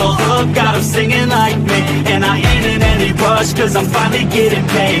single hook got them singing like me. And I ain't in any rush, cause I'm finally getting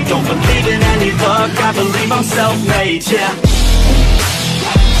paid. Don't believe in any luck, I believe I'm self-made, yeah.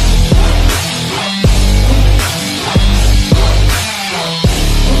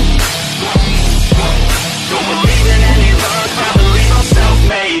 Don't believe in any luck, I believe I'm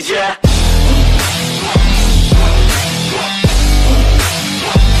self-made, yeah.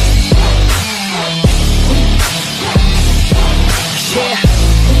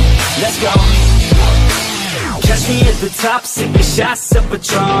 Let's go. Catch me at the top, sipping shots of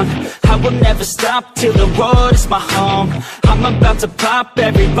Patron. I will never stop till the road is my home. I'm about to pop,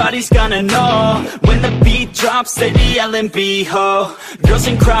 everybody's gonna know. When the beat drops, they be yelling B-ho. Girls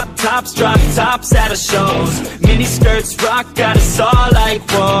in crop tops, drop tops at our shows. Mini skirts rock, got us all like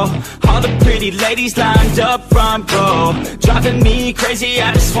whoa. All the pretty ladies lined up front row. Driving me crazy,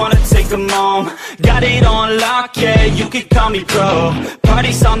 I just wanna take them home. Got it on lock, yeah, you could call me pro.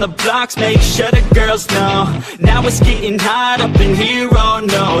 Parties on the blocks, make sure the girls know. Now it's getting hot up in here, oh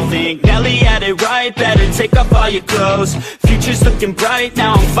no. Think Nelly had it right, better take off all your clothes. Future's looking bright,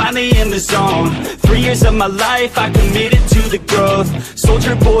 now I'm finally in the zone. 3 years of my life, I committed to the growth.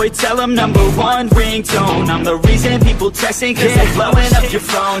 Soldier boy, tell him #1 ringtone. I'm the reason people texting, cause they're blowing up your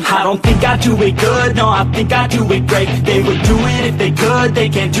phone. I don't think I do it good, no, I think I do it great. They would do it if they could, they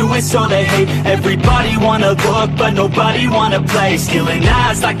can't do it, so they hate. Everybody wanna look, but nobody wanna play. Stealing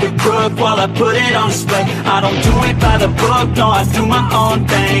eyes like a crook while I put it on display. I don't do it by the book, no, I do my own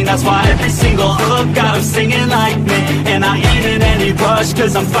thing. That's why every single hook got them singing like me. And I ain't in any rush,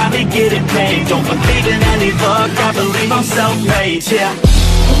 cause I'm finally getting paid. Don't believe in any luck, I believe I'm self-made, yeah.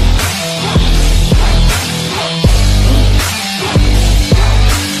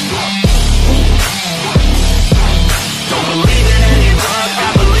 Don't believe in any luck, I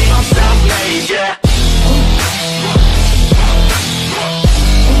believe I'm self-made, yeah.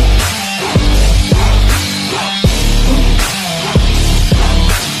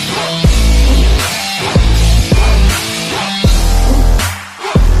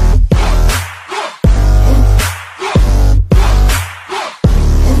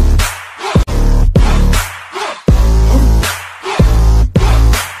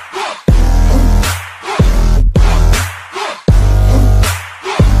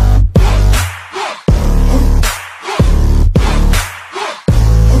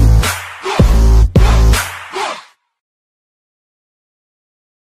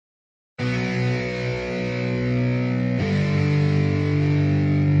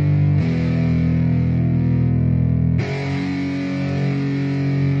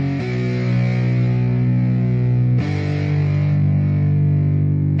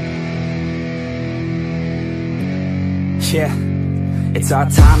 Yeah, it's our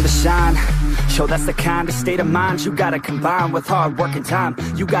time to shine. Yo, that's the kind of state of mind you gotta combine with hard work and time.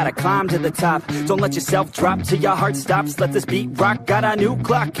 You gotta climb to the top. Don't let yourself drop till your heart stops. Let this beat rock. Got a new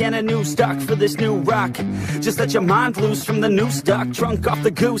clock and a new stock for this new rock. Just let your mind loose from the new stock. Drunk off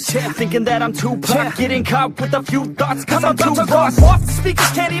the goose, yeah, thinking that I'm too pop. Yeah. Getting caught with a few thoughts cause I'm too lost. Off the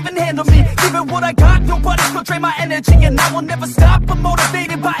speakers can't even handle me. Even what I got, nobody's gonna drain my energy. And I will never stop, I'm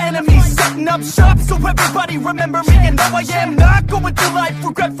motivated by enemies. Setting up shop so everybody remember me. And though I am not going through life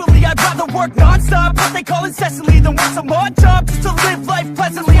regretfully, I'd rather work non-stop, what they call incessantly, than want some odd job just to live life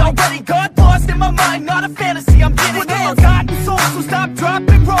pleasantly. Already got lost in my mind, not a fantasy, I'm getting there. Forgotten souls, so stop, drop,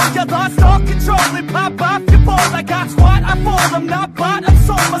 and roll. You lost all control and pop off your balls. I got squat, I fall, I'm not bought, I'm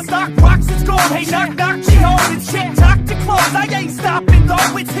sold. My stock rocks, it's gold. Hey, knock, knock, she home, it's shit, talk to close. I ain't stopping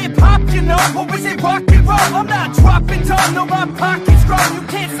though, it's hip-hop, you know. Or is it rock and roll? I'm not dropping down, no, my pocket's grown. You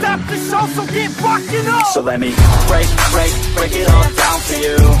can't stop the show, so get rockin' on. So let me break it all down for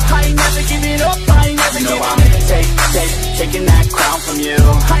you. I ain't never giving up, I ain't never giving up. Taking that crown from you.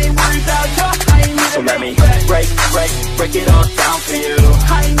 I ain't worried about you, I ain't never. So let me break it all down for you.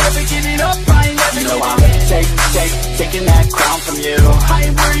 I ain't never giving up, I ain't never giving up. Taking that crown from you. I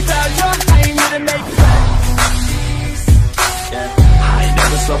ain't worried about you, I ain't never make it. I ain't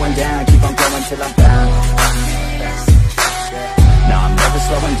never slowing down, keep on going till I'm down. No, I'm never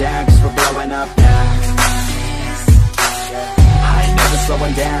slowing down cause we're blowing up now. I ain't never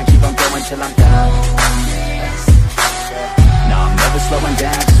slowing down, keep on going till I'm down. No, I'm never slowing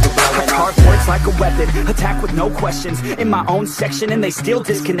down cause we're blowing up. Hard words like a weapon, attack with no questions. In my own section and they still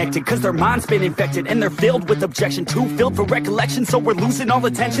disconnected, cause their mind's been infected and they're filled with objection. Too filled for recollection, so we're losing all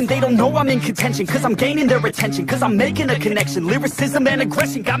attention. They don't know I'm in contention, cause I'm gaining their attention. Cause I'm making a connection, lyricism and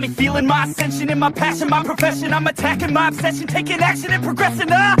aggression got me feeling my ascension. In my passion, my profession, I'm attacking my obsession. Taking action and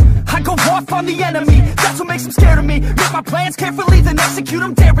progressing, I go off on the enemy, that's what makes them scared of me. Make my plans carefully, then execute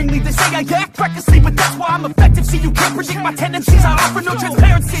them daringly. They say I act recklessly, but that's why I'm effective. See, you can't predict my tendencies, I offer no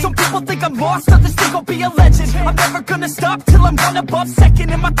transparency. Some people think I'm lost, others think I'll be a legend. I'm never gonna stop till I'm one above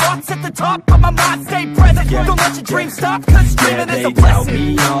second. And my thoughts at the top, but my mind stay present. Don't let your dreams stop, cause dreaming is a blessing.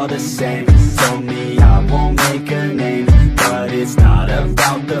 They tell me all the same, told me I won't make a name. But it's not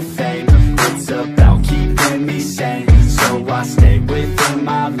about the fame, it's about keeping me sane. So I stay within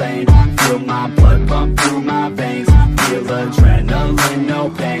my lane, feel my blood pump through my veins. Feel adrenaline, no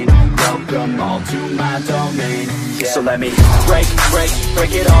pain, welcome all to my domain. So let me break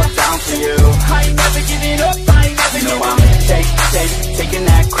it all down for you. I ain't never giving up, I ain't never giving up. I'm taking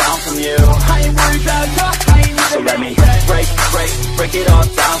that crown from you. I ain't worried about you, I ain't never. So let me break it all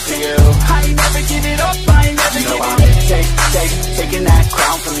down for you. I ain't never giving up, I ain't never giving up. I'm taking that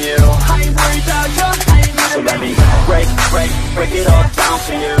crown from you. I ain't worried about you, I ain't never. So let me break it all down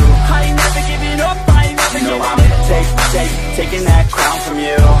for you. I ain't never giving up, I ain't never giving up. I'm taking that crown from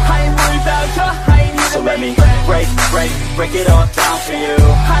you. I ain't worried about you, I ain't never. So let me break it all down for you.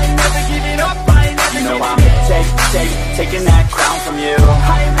 I ain't never giving up, I ain't never giving up. I'm taking that crown from you.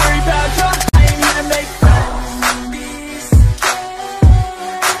 I ain't worried about you, I ain't never make friends.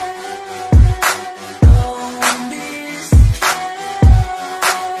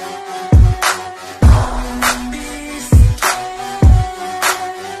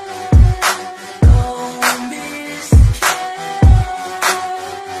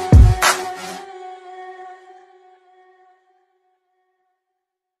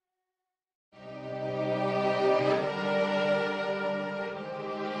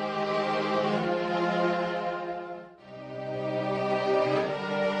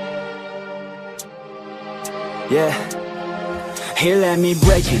 Yeah, here let me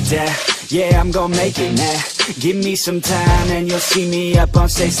break it down. Yeah, I'm gonna make it now. Give me some time and you'll see me up on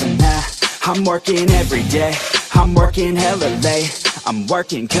stage somehow. I'm working every day, I'm working hella late. I'm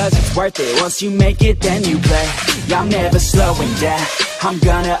working cause it's worth it. Once you make it, then you play. I'm never slowing down, I'm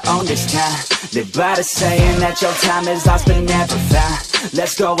gonna own this time. Live by the saying that your time is lost but never found.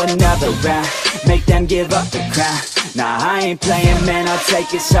 Let's go another round, make them give up the crown. Nah, I ain't playing, man, I'll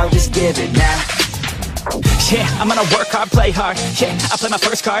take it, so just give it now. Yeah, I'm gonna work hard, play hard. Yeah, I play my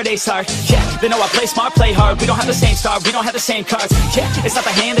first card, ace hard. Yeah, they know I play smart, play hard. We don't have the same star, we don't have the same cards. Yeah, it's not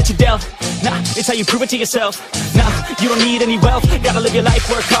the hand that you dealt. Nah, it's how you prove it to yourself. Nah, you don't need any wealth. Gotta live your life,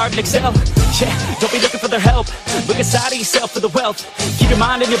 work hard and excel. Yeah, don't be looking for their help. Look inside of yourself for the wealth. Keep your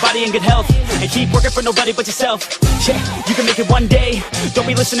mind and your body in good health. And keep working for nobody but yourself. Yeah, you can make it one day. Don't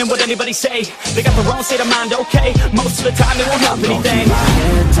be listening what anybody say. They got their own state of mind, okay. Most of the time they won't help anything. Keep my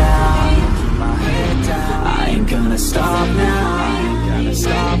head down. I ain't gonna stop now.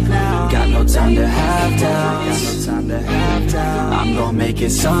 Got no time to have doubts. I'm gonna make it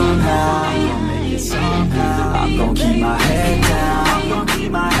somehow. I'm gon' keep my head down.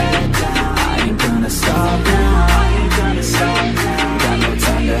 I ain't gonna stop now. Got no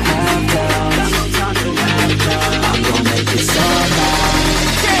time to have doubts. I'm gon' make it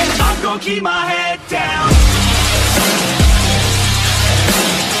somehow. I'm gon' keep my head down.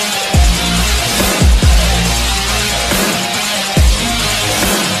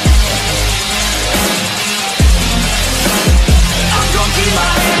 I'm gon' keep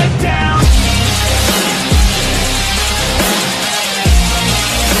my head down.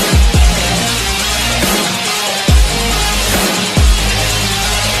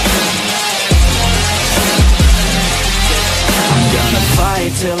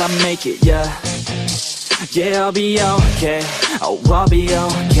 Fight till I make it, yeah. Yeah, I'll be okay. Oh, I'll be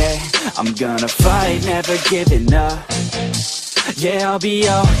okay. I'm gonna fight, never giving up. Yeah, I'll be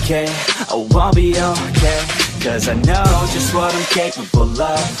okay. Oh, I'll be okay. Cause I know just what I'm capable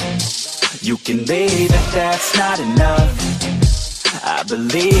of. You can leave if that's not enough. I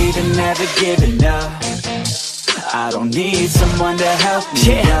believe in never giving up. I don't need someone to help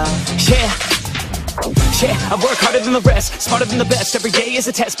me up. Yeah, I work harder than the rest, smarter than the best. Every day is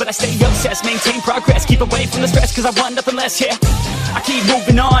a test, but I stay obsessed. Maintain progress, keep away from the stress, cause I want nothing less, yeah. I keep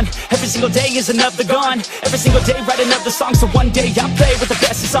moving on, every single day is another gone. Every single day write another song, so one day I'll play with the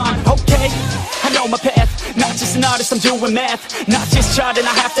best is on. Okay, I know my path, not just an artist, I'm doing math. Not just charting,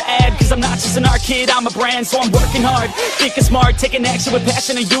 I have to add, cause I'm not just an art kid, I'm a brand. So I'm working hard, thinking smart, taking action with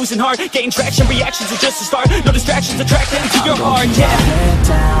passion and using heart. Gain traction, reactions are just a start. No distractions, attract them to your heart, yeah.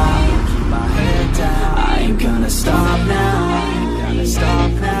 I ain't gonna stop now.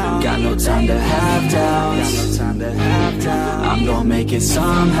 Got no time to have doubts. I'm gonna make it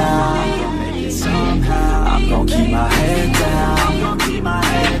somehow. I'm gonna keep my head down.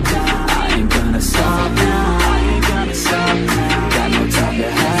 I ain't gonna stop now. Got no time to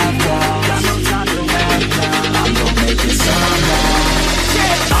have doubts. I'm gonna make it somehow.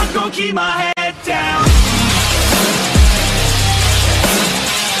 I'm gonna keep my head down.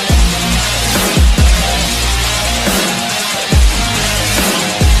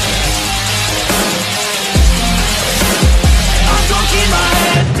 Keep my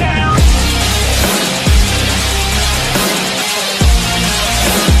head down.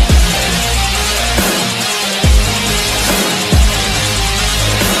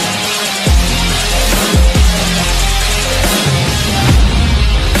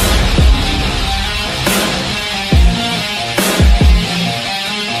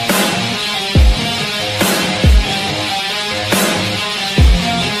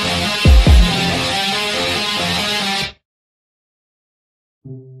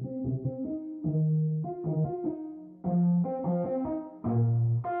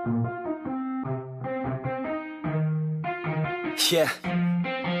 Yeah,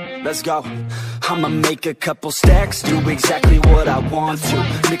 let's go. I'ma make a couple stacks, do exactly what I want to.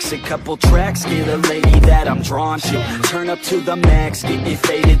 Mix a couple tracks, get a lady that I'm drawn to. Turn up to the max, get it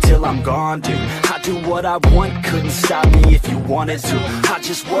faded till I'm gone, dude. I do what I want, couldn't stop me if you wanted to. I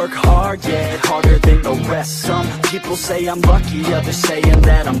just work hard, yeah, harder than the rest. Some people say I'm lucky, others saying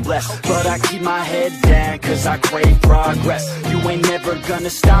that I'm blessed. But I keep my head down, cause I crave progress. You ain't never gonna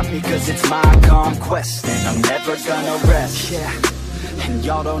stop me, cause it's my conquest. And I'm never gonna rest, yeah. And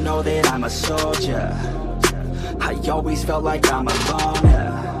y'all don't know that I'm a soldier. I always felt like I'm alone,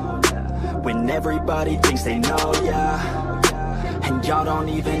 yeah. When everybody thinks they know ya, and y'all don't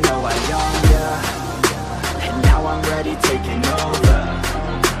even know I own ya. And now I'm ready taking over,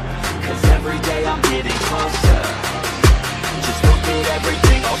 cause every day I'm getting closer. Just look at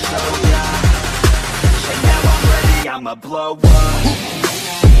everything I'll show ya. And now I'm ready, I'ma blow up.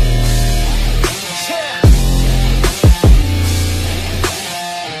 Yeah.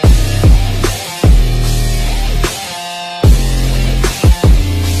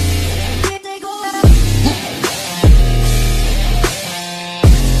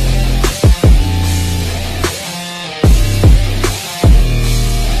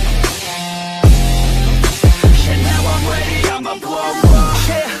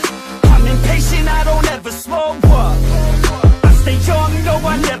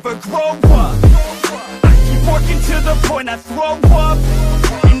 I throw up,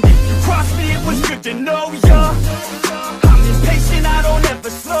 and if you cross me, it was good to know ya. I'm impatient, I don't ever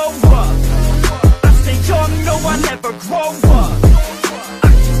slow up. I stay young, no, I never grow up. I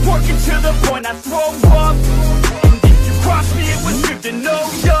keep working to the point I throw up, and if you cross me, it was good to know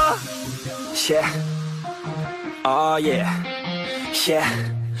ya. Yeah, oh yeah, yeah.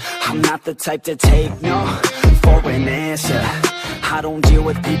 I'm not the type to take no for an answer. I don't deal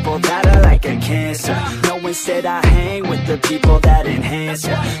with people that are like a cancer. No, instead I hang with the people that enhance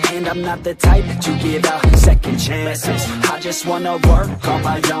ya. And I'm not the type to give out second chances. I just wanna work on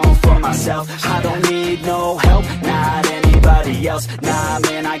my own for myself. I don't need no help, not anybody else. Nah,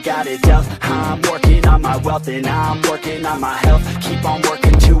 man, I got it dealt. I'm working on my wealth and I'm working on my health. Keep on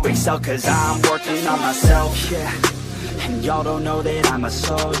working to excel, cause I'm working on myself. Yeah, and y'all don't know that I'm a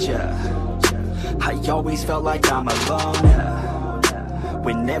soldier. I always felt like I'm alone, yeah.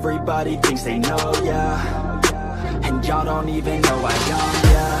 When everybody thinks they know ya, and y'all don't even know I own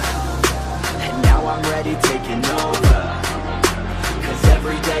ya. And now I'm ready taking over, cause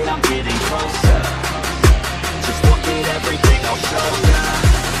every day I'm getting closer. Just look at everything I'll show ya.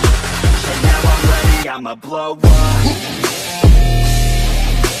 And now I'm ready, I'ma blow up.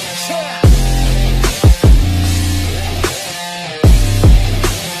 Yeah.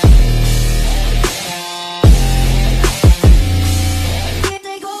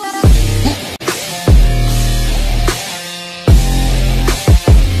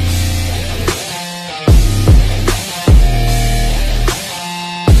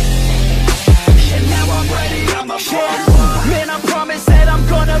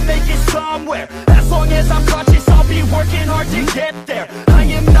 Make it somewhere. As long as I'm conscious, I'll be working hard to get there. I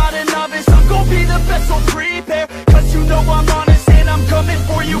am not a novice, I'm gonna be the best, so prepare. Cause you know I'm honest and I'm coming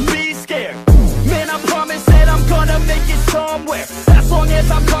for you, be scared. Man, I promise that I'm gonna make it somewhere. As long as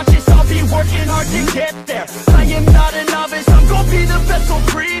I'm conscious, I'll be working hard to get there. I am not a novice, I'm gonna be the best, so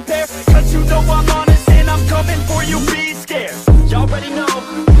prepare. Cause you know I'm honest and I'm coming for you, be scared. Y'all already know.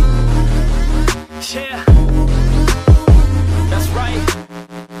 Yeah, that's right.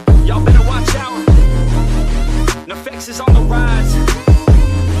 Y'all better watch out. NEFFEX is on the rise.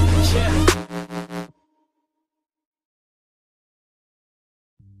 Yeah.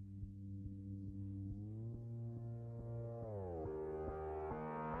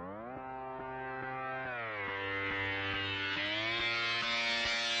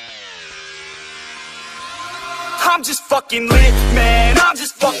 I'm just fucking lit, man, I'm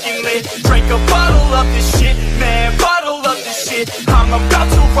just fucking lit. Drink a bottle of this shit, man, bottle of this shit. I'm about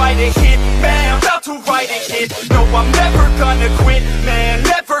to write a hit, man, about to write a hit. No, I'm never gonna quit, man,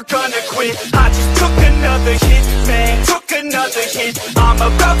 never gonna quit. I just took another hit, man, took another hit. I'm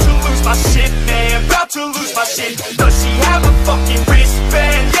about to lose my shit, man, about to lose my shit. Does she have a fucking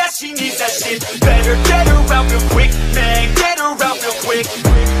wristband? Yeah, she needs that shit. Better get her out real quick, man, get her out real quick.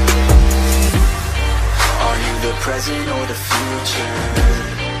 Are you the present or the future?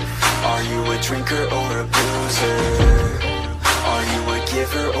 Are you a drinker or a boozer? Are you a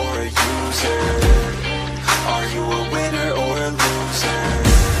giver or a user? Are you a winner or a loser?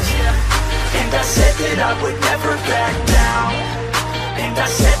 Yeah. And I said that I would never back down. And I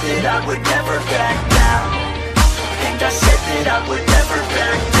said that I would never back down. And I said that I would never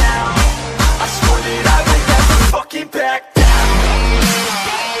back down. I swore that I would never fucking back down.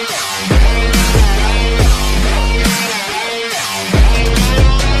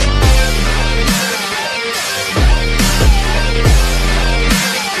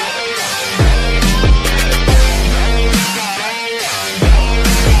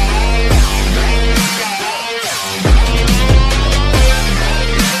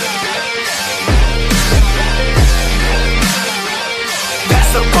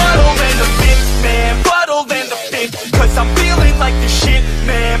 Cause I'm feeling like the shit,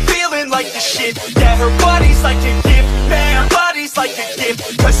 man, feeling like the shit. Yeah, her body's like a gift, man, her body's like a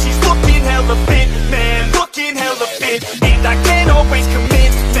gift. Cause she's looking hella fit, man, looking hella fit. And I can't always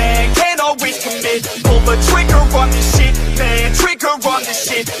commit, man, can't always commit. Pull the trigger on this shit, man, trigger on this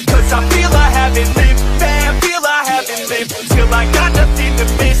shit. Cause I feel I haven't lived, man, feel I haven't lived. Till I got nothing to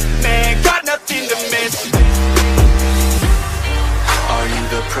miss, man, got nothing to miss. Are you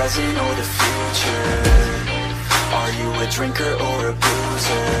the present or the future? Are you a drinker or a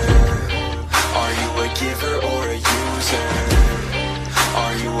boozer? Are you a giver or a user?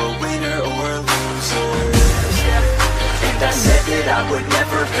 Are you a winner or a loser? Yeah. And I said that I would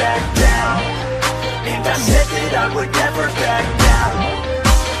never back down. And I said that I would never back down.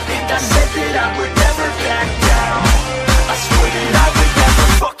 And I said that I would never back down. I swore that I would never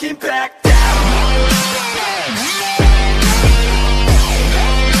fucking back down.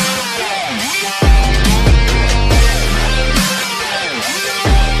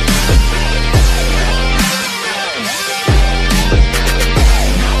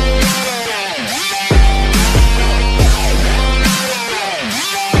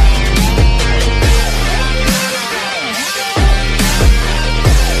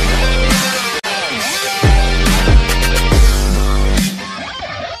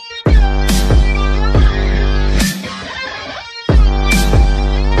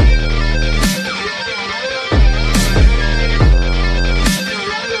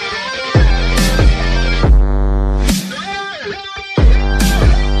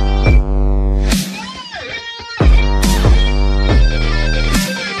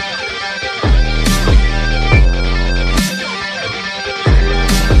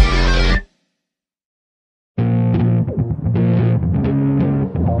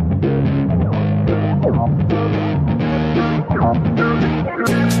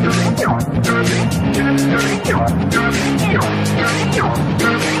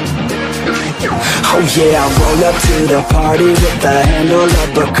 Oh yeah, I roll up to the party with the handle of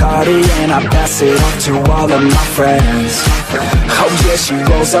Bacardi, and I pass it off to all of my friends. Oh yeah, she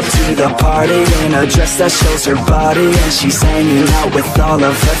rolls up to the party in a dress that shows her body, and she's hanging out with all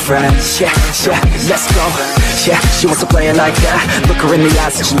of her friends. Yeah, yeah, let's go. Yeah, she wants to play it like that. Look her in the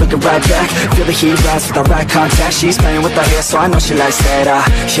eyes and she's looking right back. Feel the heat rise with the right contact. She's playing with her hair, so I know she likes that.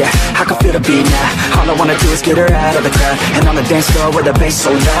 Yeah, I can feel the beat now. All I wanna do is get her out of the crowd, and on the dance floor where the bass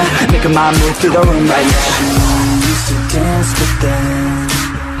so loud, making my move through the room right now. She used to dance, but then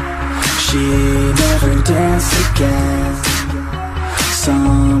she never danced again.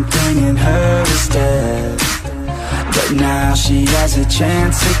 Something in her is dead, but now she has a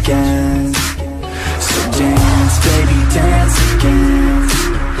chance again. So dance, baby, dance again.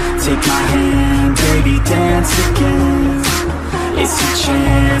 Take my hand, baby, dance again. It's your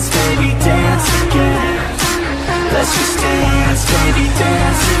chance, baby, dance again. Let's just dance, baby,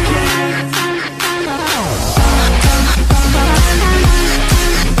 dance again.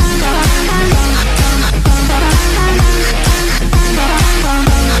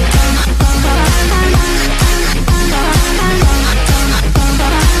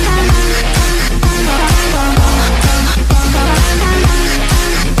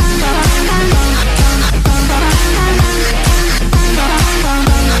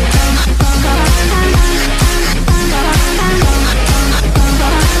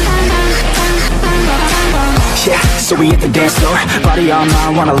 So we hit the dance floor, body on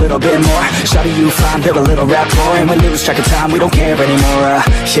mine, want a little bit more. Shawty, you fine, build a little rapport, and we lose track of time, we don't care anymore.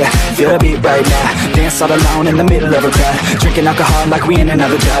 Yeah, feel the beat right now. Dance all alone in the middle of a crowd, drinking alcohol like we in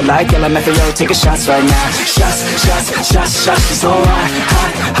another job. Like LMFAO, taking shots right now. Shots, shots, shots, shots. She's so hot,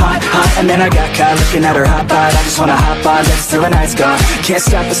 hot, hot, hot. And then I got caught looking at her hot bod. I just wanna hop on, dance till the night's gone. Can't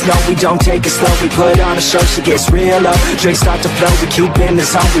stop us, no, we don't take it slow. We put on a show, she gets real low. Drinks start to flow, we keep in the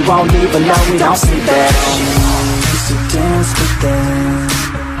zone. We won't leave alone, we don't sleep at all. To dance, but then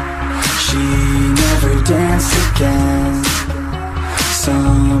she never danced again.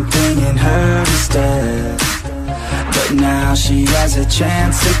 Something in her is dead, but now she has a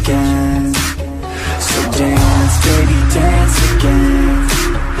chance again. So dance, baby, dance again.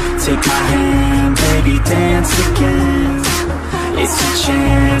 Take my hand, baby, dance again. It's your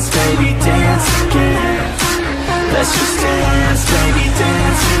chance, baby, dance again. Let's just dance, baby,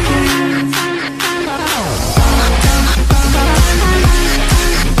 dance again.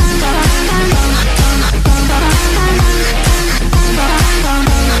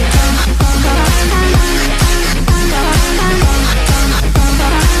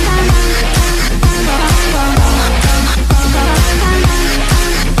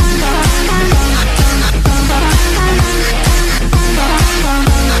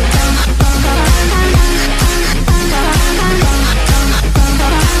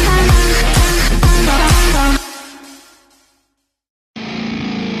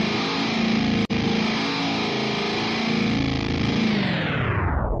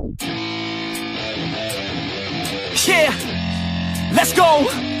 Yeah, let's go.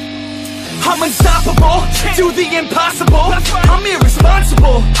 I'm unstoppable, do the impossible. I'm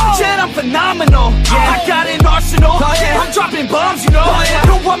irresponsible, yet I'm phenomenal. I got an arsenal, I'm dropping bombs, you know.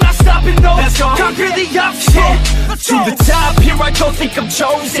 No, I'm not stopping, no. Conquer the obstacle. To the top, here I go, think I'm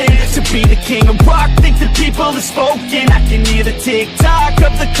chosen to be the king of rock, think the people have spoken. I can hear the tick-tock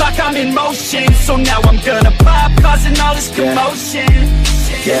of the clock, I'm in motion. So now I'm gonna pop, causing all this commotion.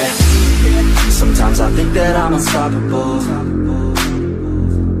 Yeah, sometimes I think that I'm unstoppable.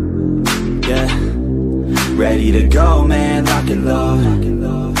 Yeah, ready to go, man, lock and load.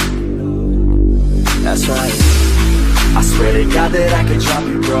 That's right, I swear to God that I could drop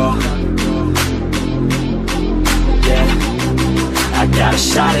you, bro. Yeah, I got a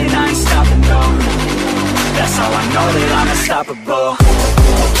shot and I ain't stopping, no. That's how I know that I'm unstoppable.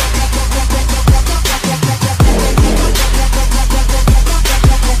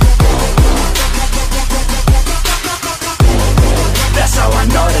 That's how I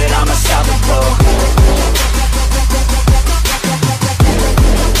know that I'm unstoppable.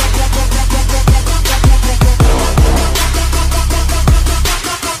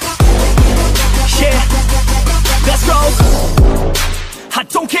 Yeah, let's go. I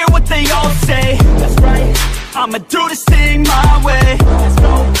don't care what they all say. That's right, I'ma do this thing my way. Let's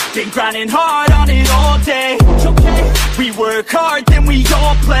go. Been grinding hard on it all day. Okay, we work hard, then we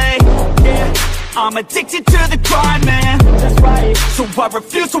all play. Yeah, I'm addicted to the grind, man. That's right. So I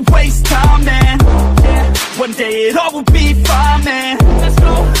refuse to waste time, man. Yeah. One day it all will be fine, man. Let's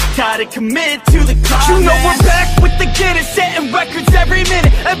go. Gotta commit to the climb, you know, man. We're back with the Guinness, setting records every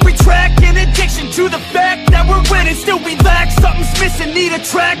minute, every track, in addiction to the fact that we're winning. Still we lack, something's missing, need a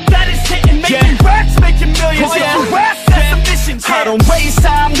track that is hitting, making racks, making millions. That's a mission. I don't waste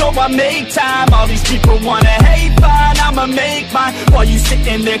time, no, I make time. All these people wanna hate, fine, I'ma make mine. While you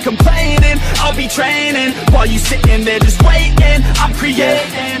sitting there complaining, I'll be training. While you sitting there just waiting, I'm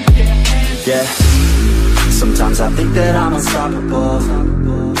creating. Yeah. Sometimes I think that I'm unstoppable.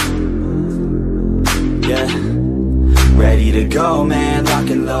 Yeah. Ready to go, man, lock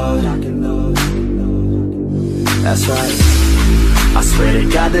and load. That's right. I swear to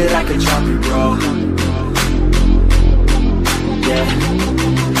God that I could drop it, bro.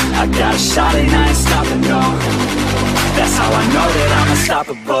 Yeah. I got a shot and I ain't stopping, no. That's how I know that I'm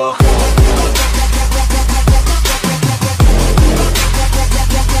unstoppable.